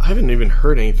show. I haven't even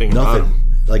heard anything about him.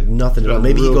 Like nothing at all.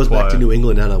 Maybe he goes back to New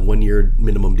England on a 1-year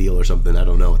minimum deal or something. I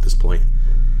don't know at this point.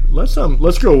 Let's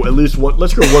go at least one.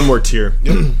 Let's go one more tier.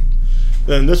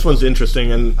 Then this one's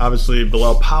interesting, and obviously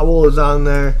Bilal Powell is on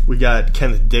there. We got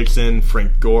Kenneth Dixon,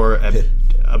 Frank Gore,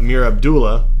 Amir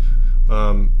Abdullah,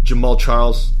 Jamal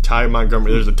Charles, Ty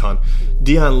Montgomery. There's a ton.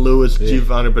 Deion Lewis,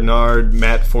 Giovanni Bernard,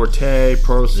 Matt Forte,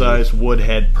 Procise,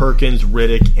 Woodhead, Perkins,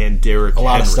 Riddick, and Derrick Henry.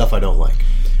 A lot of stuff I don't like.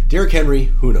 Derrick Henry,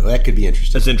 who knows? That could be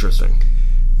interesting. That's interesting.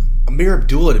 Amir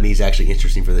Abdullah to me is actually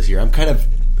interesting for this year. I'm kind of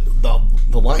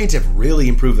the Lions have really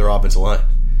improved their offensive line.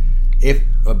 If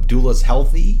Abdullah's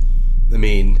healthy,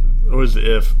 what was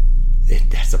the if?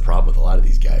 That's the problem with a lot of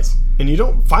these guys. And you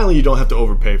don't have to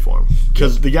overpay for him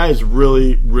because the guy is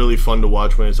really, really fun to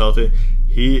watch when he's healthy.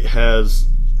 He has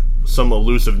some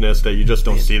elusiveness that you just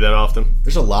don't see that often.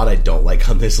 There's a lot I don't like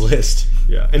on this list.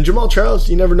 Yeah, and Jamal Charles,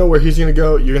 you never know where he's going to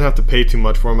go. You're going to have to pay too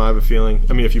much for him, I have a feeling.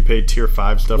 I mean, if you pay tier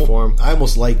 5 stuff for him. I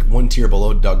almost like one tier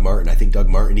below Doug Martin. I think Doug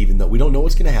Martin, even though we don't know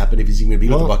what's going to happen, if he's even going to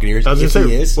be with the Buccaneers,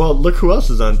 he is. Well, look who else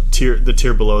is on the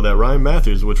tier below that. Ryan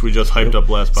Matthews, which we just hyped up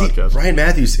last podcast. Ryan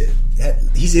Matthews,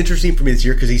 he's interesting for me this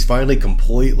year because he's finally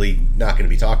completely not going to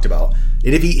be talked about.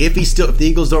 And if the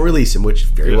Eagles don't release him, which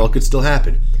very well could still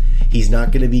happen, he's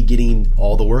not going to be getting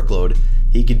all the workload.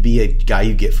 He could be a guy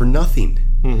you get for nothing.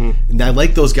 Mm-hmm. And I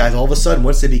like those guys. All of a sudden,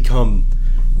 once they become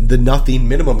the nothing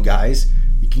minimum guys,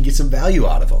 you can get some value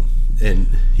out of them. And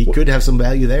he could have some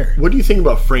value there. What do you think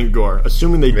about Frank Gore,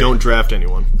 assuming they don't draft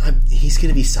anyone? He's going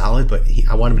to be solid, but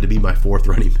I want him to be my 4th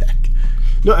running back.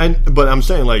 No, but I'm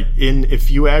saying, like, if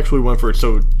you actually went for it,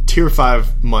 so tier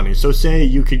 5 money. So say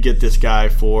you could get this guy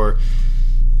for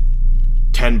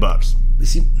 $10.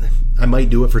 See, I might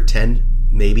do it for 10,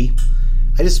 maybe.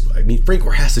 Frank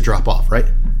Gore has to drop off, right?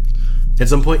 At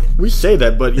some point. We say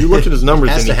that, but you look at his numbers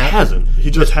and he hasn't.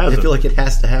 He just hasn't. I feel like it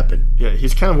has to happen. Yeah,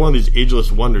 he's kind of one of these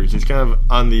ageless wonders. He's kind of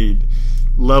on the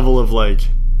level of like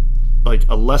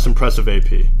a less impressive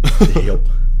AP. Yep.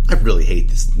 I really hate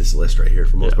this list right here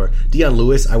for most part. Deion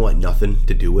Lewis, I want nothing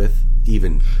to do with,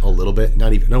 even a little bit.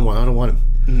 Not even. I don't want him.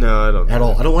 No, I don't. At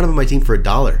all. I don't want him on my team for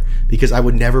 $1 because I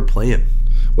would never play him.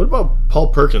 What about Paul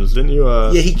Perkins? Didn't you?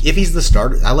 Yeah, if he's the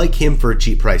starter, I like him for a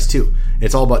cheap price too.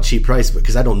 It's all about cheap price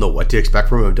because I don't know what to expect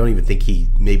from him. I don't even think he's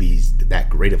that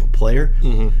great of a player.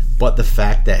 Mm-hmm. But the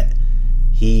fact that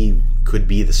he could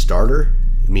be the starter,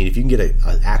 I mean, if you can get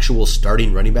an actual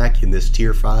starting running back in this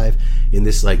tier 5, in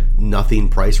this like nothing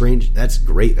price range, that's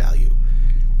great value.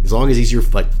 As long as he's your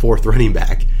like 4th running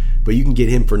back, but you can get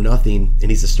him for nothing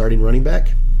and he's a starting running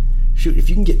back. Shoot, if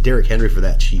you can get Derrick Henry for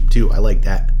that cheap too, I like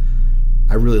that.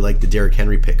 I really like the Derrick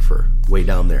Henry pick for way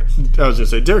down there. I was going to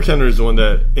say, Derrick Henry is the one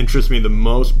that interests me the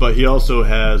most, but he also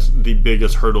has the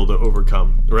biggest hurdle to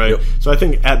overcome, right? Yep. So I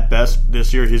think at best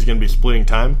this year he's going to be splitting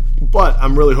time, but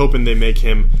I'm really hoping they make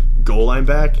him goal line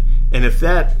back. And if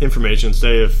that information,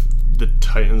 say if the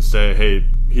Titans say, hey,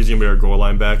 he's going to be our goal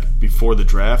line back before the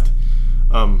draft,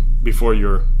 before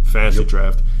your fantasy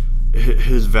draft,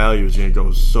 his value is going to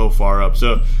go so far up.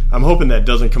 So I'm hoping that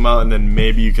doesn't come out and then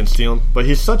maybe you can steal him. But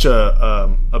he's such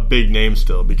a big name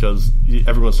still because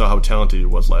everyone saw how talented he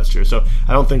was last year. So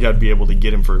I don't think I'd be able to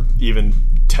get him for even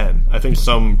 10. I think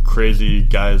some crazy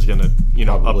guy is going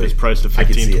to up his price to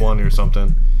 15, 20 or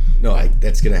something. No,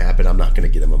 that's going to happen. I'm not going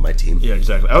to get him on my team. Yeah,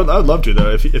 exactly. I would love to,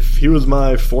 though. If he was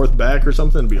my 4th back or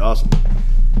something, it'd be awesome.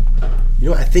 You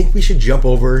know, I think we should jump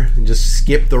over and just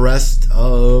skip the rest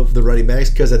of the running backs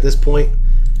because at this point,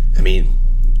 I mean,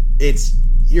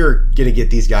 you're going to get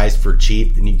these guys for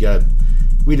cheap, and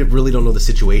we really don't know the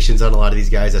situations on a lot of these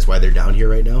guys. That's why they're down here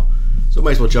right now. So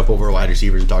might as well jump over wide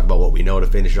receivers and talk about what we know to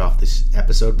finish off this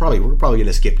episode. We're probably going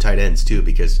to skip tight ends too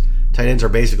because tight ends are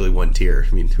basically one tier.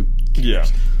 I mean, who cares? Yeah.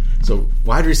 So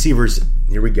wide receivers,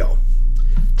 here we go.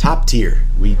 Top tier.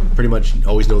 We pretty much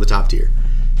always know the top tier.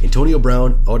 Antonio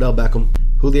Brown, Odell Beckham,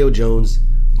 Julio Jones,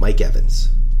 Mike Evans.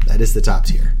 That is the top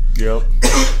tier. Yep.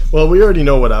 Well, we already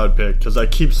know what I would pick because I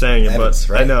keep saying it, Evans,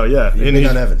 but right? I know, yeah. You're and big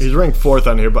on Evans. He's ranked 4th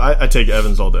on here, but I take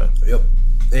Evans all day. Yep.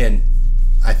 And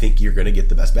I think you're going to get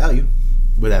the best value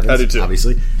with Evans. I do too.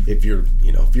 Obviously, if you're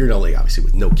in a league, obviously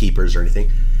with no keepers or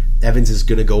anything, Evans is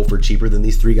going to go for cheaper than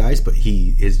these 3 guys, but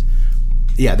he is.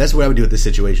 Yeah, that's what I would do with this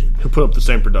situation. He'll put up the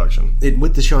same production.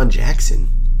 With Deshaun Jackson,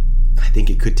 I think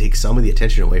it could take some of the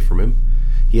attention away from him.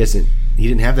 He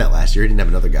didn't have that last year. He didn't have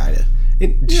another guy to.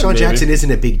 Deshaun Jackson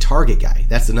isn't a big target guy.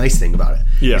 That's the nice thing about it.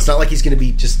 Yeah. It's not like he's going to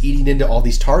be just eating into all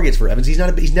these targets for Evans.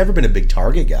 He's never been a big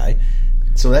target guy,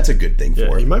 so that's a good thing for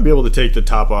him. He might be able to take the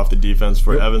top off the defense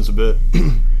for Evans a bit.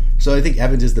 So I think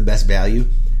Evans is the best value,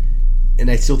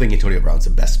 and I still think Antonio Brown's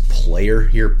the best player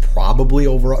here, probably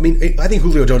overall. I mean, I think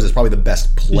Julio Jones is probably the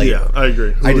best player. Yeah, I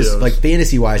agree. I just like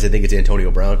fantasy-wise, I think it's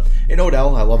Antonio Brown and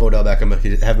Odell. I love Odell Beckham.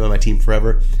 I have him on my team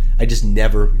forever. I just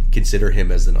never consider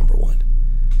him as the number 1.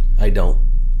 I don't.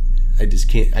 I just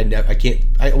can't. I can't.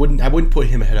 I wouldn't put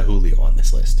him ahead of Julio on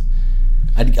this list.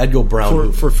 I'd go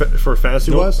Brown for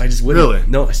fantasy wise. I just wouldn't. Really?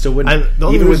 No, I still wouldn't.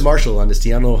 Even with Marshall on this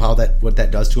team, I don't know what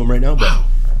that does to him right now, but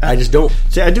I just don't.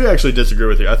 See, I do actually disagree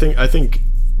with you. I think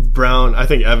Brown. I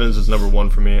think Evans is number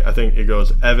 1 for me. I think it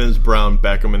goes Evans, Brown,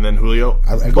 Beckham, and then Julio.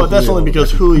 But that's only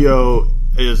because Julio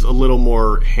is a little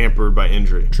more hampered by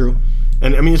injury. True.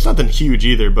 And I mean, it's nothing huge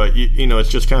either, but it's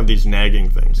just kind of these nagging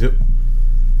things. Yep.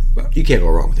 But you can't go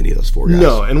wrong with any of those 4 guys.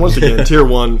 No, and once again, tier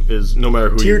 1 is no matter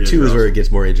who. Tier 2 is where it gets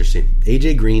more interesting.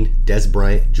 AJ Green, Des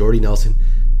Bryant, Jordy Nelson,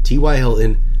 T.Y.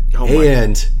 Hilton,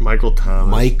 and Michael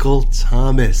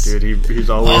Thomas. Dude, he's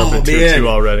all the way up at tier 2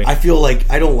 already. I feel like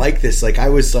I don't like this. Like I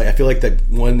feel like the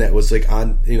one that was like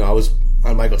on, I was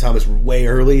on Michael Thomas way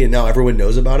early, and now everyone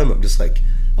knows about him. I'm just like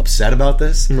upset about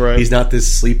this. Right. He's not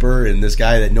this sleeper and this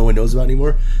guy that no one knows about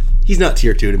anymore. He's not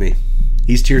tier 2 to me.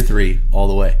 He's tier 3 all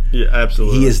the way. Yeah,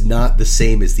 absolutely. He is not the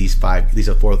same as these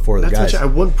are four of the guys. I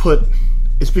wouldn't put.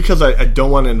 It's because I don't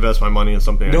want to invest my money in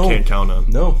something I can't count on.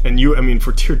 No. And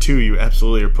for tier 2, you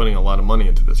absolutely are putting a lot of money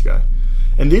into this guy.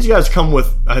 And these guys come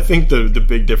with, I think the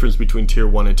big difference between tier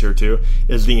 1 and tier 2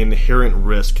 is the inherent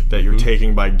risk that you're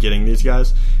taking by getting these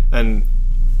guys. And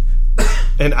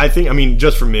I think,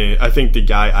 just for me, I think the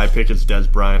guy I pick is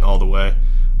Dez Bryant all the way.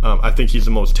 I think he's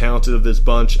the most talented of this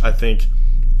bunch. I think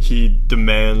he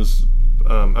demands,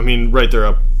 right there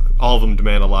up, all of them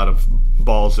demand a lot of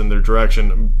balls in their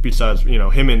direction. Besides,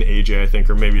 him and AJ, I think,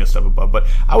 are maybe a step above. But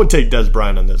I would take Dez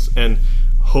Bryant on this and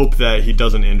hope that he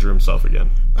doesn't injure himself again.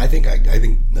 I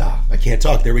can't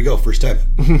talk. There we go. First time.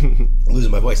 I'm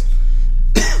losing my voice.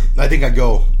 I think I'd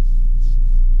go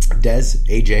Dez,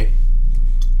 AJ,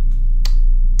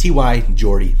 T.Y.,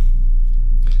 Jordy.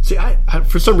 See, I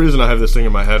for some reason I have this thing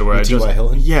in my head where T.Y.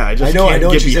 Hilton? Yeah, I just can't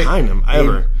get behind him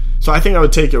ever. So I think I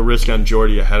would take a risk on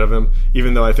Jordy ahead of him,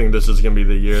 even though I think this is going to be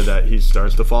the year that he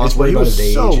starts to fall off. He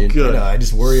was so good. I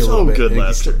just worry a little bit. So good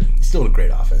last year. He's still in a great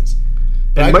offense.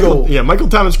 And Michael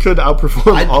Thomas could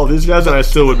outperform all these guys, and I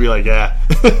still would be like, yeah.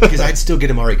 Because I'd still get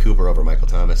Amari Cooper over Michael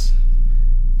Thomas.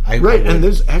 And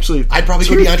there's actually... I'd probably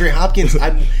go DeAndre Hopkins.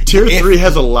 Tier 3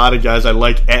 has a lot of guys I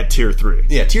like at tier 3.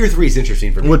 Yeah, tier 3 is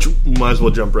interesting for me. Which might as well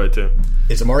jump right to.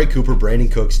 It's Amari Cooper, Brandon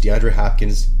Cooks, DeAndre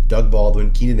Hopkins, Doug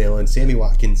Baldwin, Keenan Allen, Sammy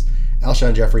Watkins,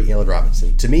 Alshon Jeffrey, Allen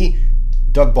Robinson. To me,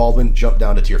 Doug Baldwin jumped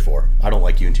down to tier 4. I don't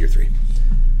like you in tier 3.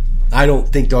 I don't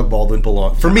think Doug Baldwin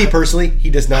belongs. For me personally, he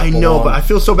does not belong. I know, but I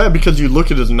feel so bad because you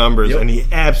look at his numbers and he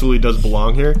absolutely does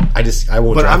belong here. I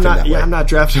won't draft him that way. I'm not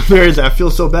drafting him there. I feel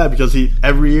so bad because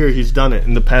every year he's done it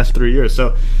in the past 3 years.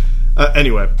 So,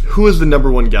 anyway, who is the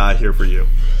number one guy here for you?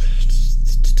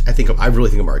 I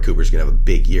really think Amari Cooper's going to have a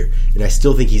big year, and I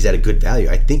still think he's at a good value.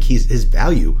 I think his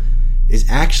value is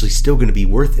actually still going to be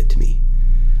worth it to me.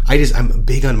 I'm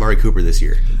big on Amari Cooper this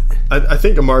year. I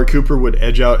think Amari Cooper would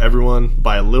edge out everyone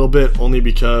by a little bit, only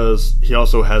because he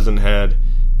also hasn't had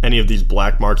any of these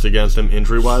black marks against him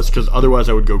injury-wise, because otherwise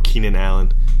I would go Keenan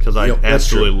Allen, because I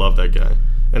absolutely love that guy.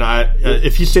 And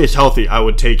if he stays healthy, I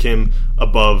would take him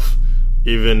above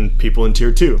even people in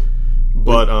tier 2.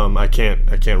 But I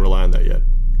can't rely on that yet.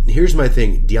 Here's my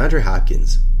thing. DeAndre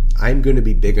Hopkins. I'm going to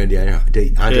be big on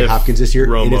DeAndre Hopkins this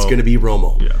year, and it's going to be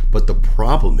Romo. Yeah. But the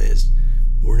problem is,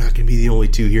 we're not going to be the only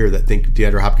two here that think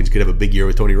DeAndre Hopkins could have a big year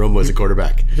with Tony Romo as a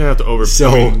quarterback. You're going to have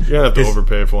to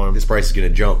overpay for him. This price is going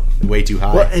to jump way too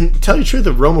high. Well, and tell you the truth,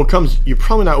 if Romo comes, you're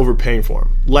probably not overpaying for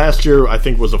him. Last year, I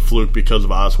think, was a fluke because of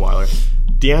Osweiler.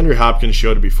 DeAndre Hopkins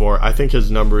showed it before. I think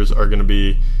his numbers are going to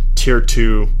be tier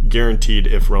 2 guaranteed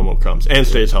if Romo comes and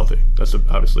stays healthy. That's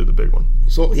obviously the big one.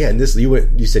 So, yeah, and this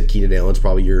you said Keenan Allen's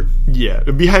probably your... Yeah,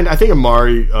 behind, I think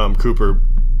Amari Cooper...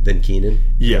 Then Keenan?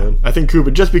 Yeah, Allen. I think Cooper,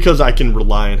 just because I can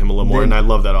rely on him a little more, and I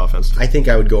love that offense. I think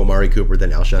I would go Amari Cooper, then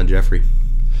Alshon Jeffrey.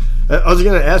 I was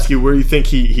going to ask you where you think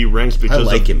he ranks because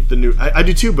I like him. The new. I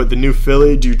do too, but the new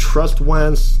Philly, do you trust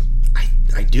Wentz?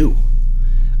 I do.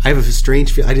 I have a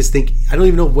strange feel. I just think, I don't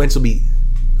even know if Wentz will be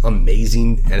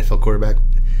amazing NFL quarterback.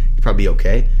 He'll probably be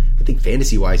okay. I think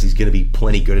fantasy-wise, he's going to be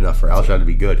plenty good enough for Alshon to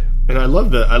be good. And I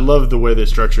love the way they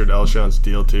structured Alshon's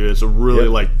deal too. It's a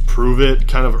really prove it,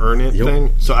 kind of earn it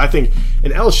thing. So I think,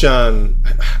 and Alshon,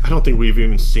 I don't think we've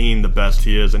even seen the best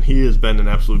he is, and he has been an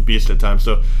absolute beast at times.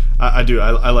 So I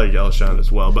like Alshon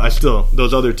as well. But I still,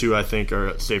 those other two I think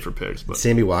are safer picks. But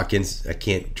Sammy Watkins, I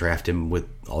can't draft him with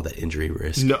all that injury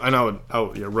risk. No, and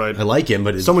yeah, right. I like him,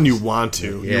 but someone you want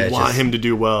to, you want him to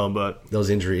do well, but those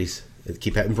injuries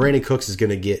keep happening. Brandon Cooks is going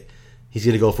to get. He's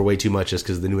going to go for way too much just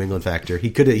because of the New England factor.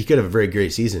 He could have a very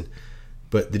great season,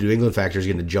 but the New England factor is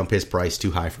going to jump his price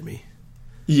too high for me.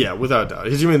 Yeah, without doubt.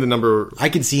 He's going to be the number... I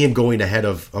can see him going ahead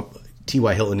of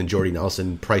T.Y. Hilton and Jordy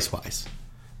Nelson price-wise.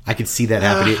 I could see that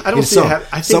happening. I don't see it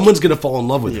happening. Someone's going to fall in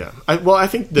love with him. I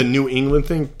think the New England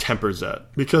thing tempers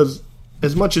that, because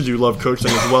as much as you love Cooks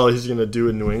and as well as he's going to do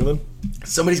in New England...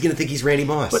 Somebody's going to think he's Randy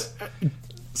Moss.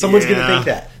 Someone's going to think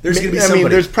that. There's going to be somebody. I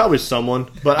mean, there's probably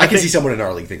someone, but I can see someone in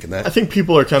our league thinking that. I think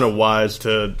people are kind of wise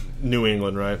to New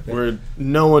England, right? Yeah. Where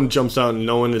no one jumps out and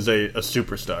no one is a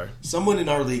superstar. Someone in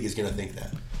our league is going to think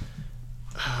that.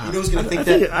 You know who's going to think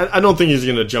that? I don't think he's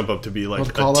going to jump up to be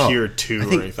like a tier 2 or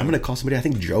anything. I'm going to call somebody. I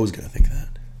think Joe's going to think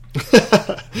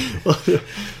that.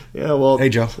 Well, hey,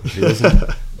 Joe.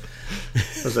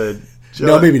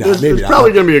 No, maybe not. It's Maybe not.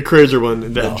 probably going to be a crazier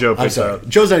one that No, Joe I'm picks sorry. out.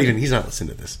 Joe's not even. He's not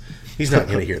listening to this. He's not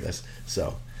going to hear this.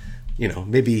 So,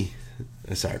 maybe.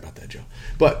 Sorry about that, Joe.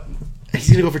 But he's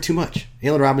going to go for too much.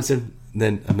 Allen Robinson.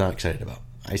 Then I'm not excited about.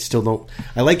 I still don't.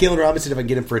 I like Allen Robinson if I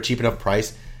get him for a cheap enough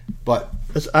price. But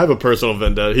I have a personal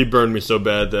vendetta. He burned me so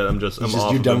bad that I'm off.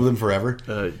 You're of done him. with him forever.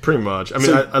 Pretty much. I mean,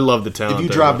 So, I love the talent. If you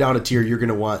there. drop down a tier, you're going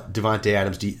to want Devontae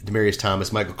Adams, Demaryius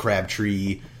Thomas, Michael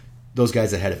Crabtree, those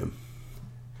guys ahead of him.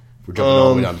 We're jumping all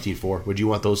the way down to Team 4. Would you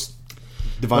want those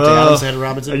Devontae Adams ahead of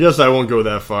Robinson? I guess I won't go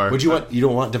that far. Would you want? You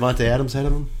don't want Devontae Adams ahead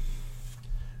of him?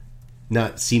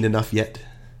 Not seen enough yet.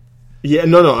 Yeah,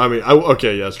 no. I mean,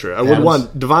 okay, yeah, that's true. I would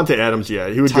want Devontae Adams. Yeah,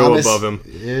 he would Thomas, go above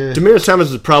him. Yeah. Demaryius Thomas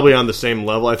is probably on the same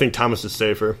level. I think Thomas is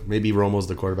safer. Maybe Romo's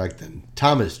the quarterback. Then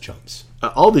Thomas jumps.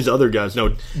 All these other guys,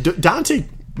 no. Dante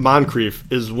Moncrief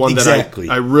is one Exactly.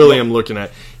 that I really am looking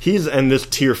at. He's in this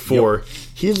tier 4. Yep.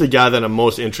 He's the guy that I'm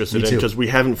most interested in because we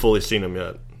haven't fully seen him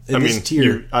yet. In this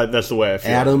tier, that's the way I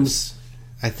feel. Adams,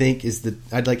 I think, is the.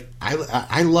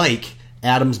 I like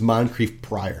Adams, Moncrief,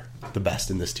 Pryor the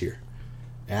best in this tier.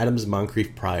 Adams,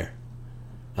 Moncrief, Pryor.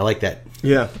 I like that.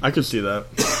 Yeah, I could see that.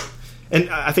 And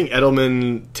I think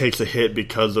Edelman takes a hit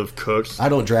because of Cooks. I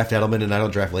don't draft Edelman and I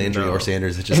don't draft Landry or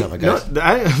Sanders. It's just not my guys.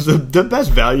 The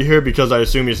best value here, because I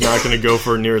assume he's not going to go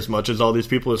for near as much as all these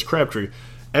people, is Crabtree.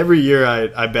 Every year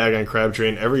I bag on Crabtree,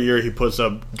 and every year he puts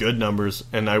up good numbers,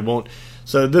 and I won't.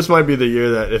 So this might be the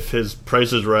year that if his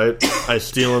price is right, I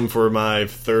steal him for my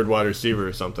third wide receiver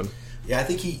or something. Yeah, I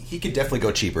think he could definitely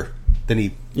go cheaper than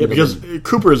he. Yeah, because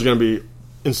Cooper is going to be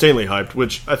insanely hyped,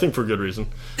 which I think for good reason.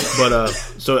 But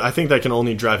so I think that can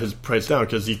only drive his price down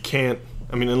because he can't.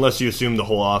 I mean, unless you assume the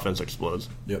whole offense explodes.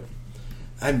 Yep.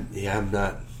 I'm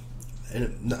not.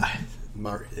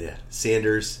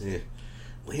 Sanders,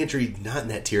 Landry, not in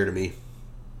that tier to me.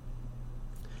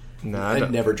 Nah,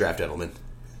 I'd never draft Edelman.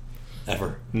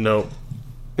 Ever. No.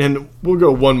 And we'll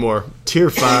go one more. Tier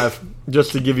 5,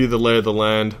 just to give you the lay of the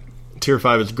land. Tier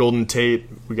 5 is Golden Tate.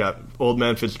 We got Old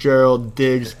Man Fitzgerald,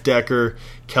 Diggs, Decker,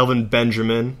 Kelvin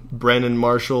Benjamin, Brandon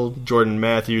Marshall, Jordan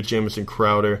Matthews, Jamison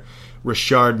Crowder,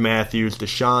 Rashard Matthews,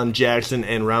 Deshaun Jackson,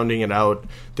 and rounding it out,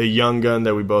 the young gun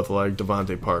that we both like,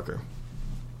 Devontae Parker.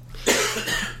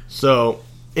 So,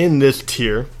 in this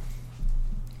tier,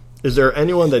 is there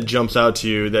anyone that jumps out to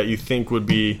you that you think would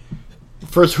be...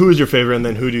 First, who is your favorite, and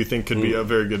then who do you think could be a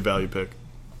very good value pick?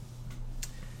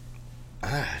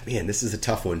 Man, this is a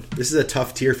tough one. This is a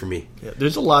tough tier for me. Yeah,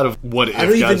 there's a lot of what if I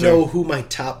don't even guys know are. who my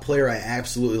top player I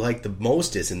absolutely like the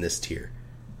most is in this tier.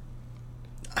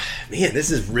 Man,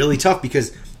 this is really tough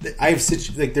because I have such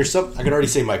there's some I can already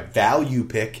say my value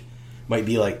pick might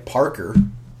be like Parker,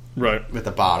 Right. at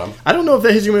the bottom. I don't know if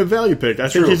that he's going to be a value pick. I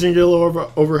think True. he's going to get a little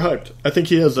overhyped. I think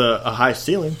he has a high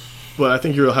ceiling, but I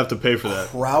think you'll have to pay for that.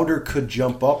 Crowder could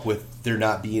jump up with there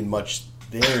not being much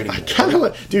there anymore. Kind of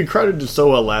like, dude, Crowder did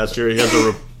so well last year. He has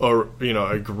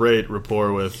a great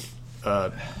rapport with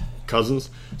Cousins.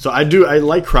 So I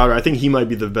like Crowder. I think he might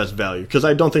be the best value because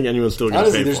I don't think anyone's still going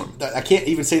to pay for him. I can't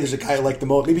even say there's a guy I like the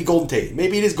most. Maybe Golden Tate.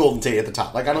 Maybe it is Golden Tate at the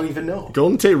top. Like I don't even know.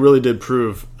 Golden Tate really did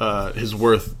prove his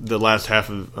worth the last half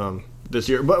of this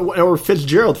year, or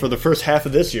Fitzgerald for the first half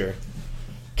of this year.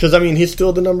 Because I mean, he's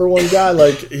still the number one guy.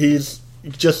 Like he's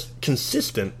just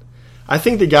consistent. I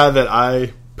think the guy that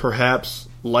I perhaps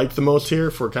like the most here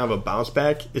for kind of a bounce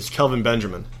back is Kelvin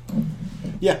Benjamin.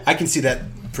 Yeah, I can see that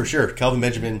for sure. Kelvin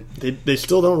Benjamin. They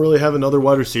still don't really have another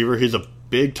wide receiver. He's a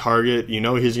big target. You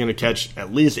know he's going to catch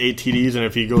at least 8 TDs, and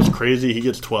if he goes crazy, he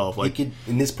gets 12. Like He could,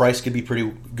 and this price could be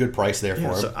pretty good price there for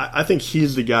him. so I think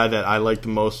he's the guy that I like the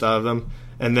most out of them.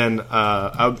 And then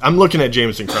I'm looking at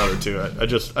Jamison Crowder too. I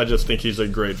just think he's a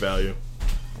great value.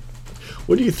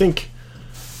 What do you think?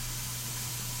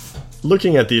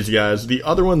 Looking at these guys, the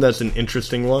other one that's an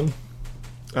interesting one.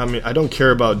 I mean, I don't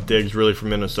care about Diggs really from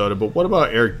Minnesota, but what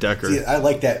about Eric Decker? See, I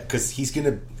like that because he's going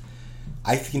to –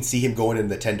 I can see him going in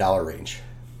the $10 range.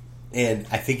 And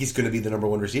I think he's going to be the number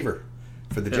one receiver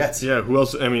for the Jets. Yeah, who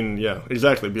else? I mean, yeah,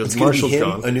 exactly. Because It's going to Marshall's be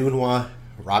him, gone. Anunwa,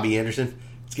 Robbie Anderson.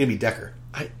 It's going to be Decker.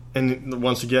 And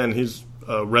once again, he's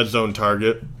a red zone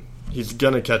target. He's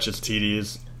going to catch his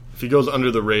TDs. If he goes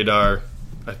under the radar,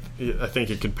 I think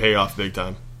it could pay off big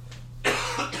time.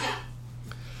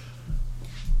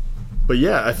 But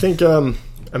yeah, I think,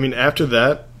 I mean, after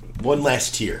that... One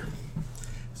last tier.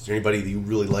 Is there anybody that you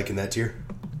really like in that tier?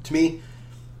 To me,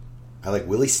 I like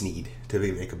Willie Snead to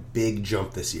make a big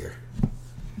jump this year.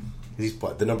 He's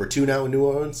what, the number 2 now in New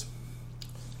Orleans?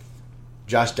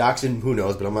 Josh Doxson, who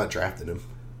knows, but I'm not drafting him.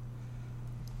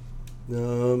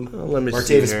 let me see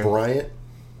Martavis here. Bryant.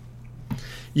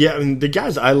 Yeah, I mean, the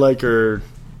guys I like are,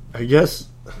 I guess...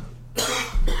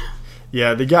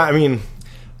 Yeah, the guy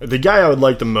I would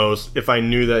like the most, if I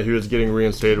knew that he was getting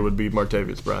reinstated, would be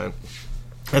Martavis Bryant.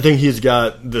 I think he's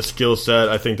got the skill set.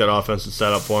 I think that offense is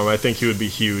set up for him. I think he would be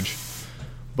huge.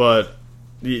 But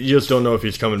you just don't know if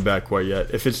he's coming back quite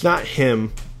yet. If it's not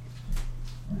him,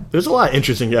 there's a lot of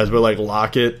interesting guys, but like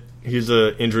Lockett, he's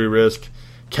an injury risk.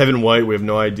 Kevin White, we have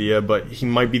no idea, but he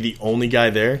might be the only guy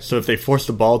there. So if they force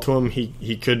the ball to him,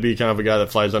 he could be kind of a guy that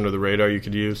flies under the radar you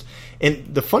could use. And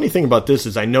the funny thing about this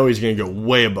is I know he's going to go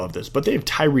way above this, but they have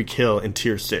Tyreek Hill in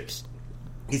tier 6.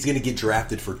 He's going to get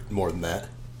drafted for more than that.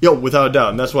 Yo, without a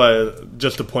doubt. And that's why,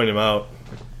 just to point him out.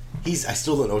 I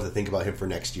still don't know what to think about him for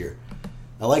next year.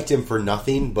 I liked him for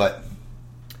nothing, but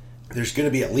there's going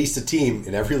to be at least a team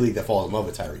in every league that falls in love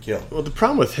with Tyreek Hill. Well, the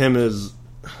problem with him is,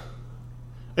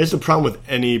 it's the problem with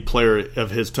any player of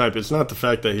his type. It's not the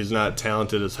fact that he's not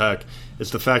talented as heck.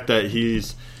 It's the fact that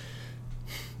he's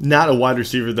not a wide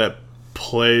receiver that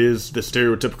plays the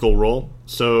stereotypical role.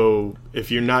 So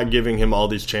if you're not giving him all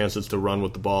these chances to run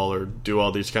with the ball or do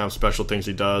all these kind of special things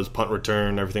he does, punt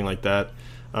return, everything like that,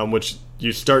 which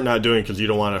you start not doing because you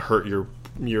don't want to hurt your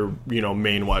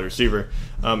main wide receiver,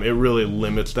 it really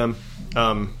limits them.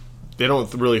 They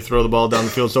don't really throw the ball down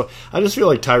the field. So I just feel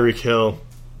like Tyreek Hill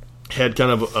had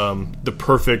kind of the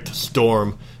perfect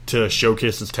storm to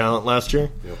showcase his talent last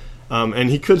year. Yep. And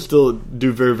he could still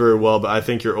do very, very well, but I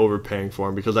think you're overpaying for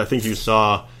him because I think you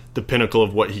saw the pinnacle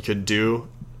of what he could do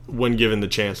when given the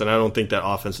chance, and I don't think that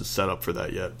offense is set up for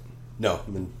that yet. No, I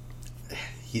mean,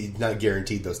 he's not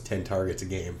guaranteed those 10 targets a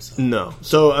game. So. No.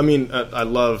 So, I mean, I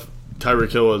love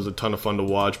Tyreek Hill is a ton of fun to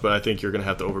watch, but I think you're going to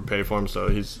have to overpay for him, so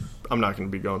I'm not going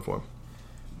to be going for him.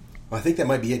 Well, I think that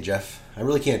might be it, Jeff. I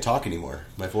really can't talk anymore.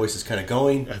 My voice is kind of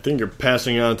going. I think you're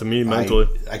passing on to me mentally.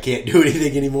 I can't do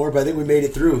anything anymore, but I think we made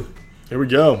it through. Here we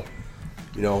go.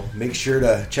 Make sure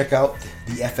to check out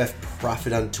the FF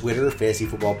Prophet on Twitter,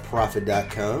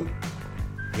 fantasyfootballprophet.com.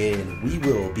 And we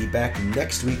will be back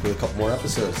next week with a couple more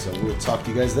episodes, so we'll talk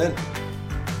to you guys then.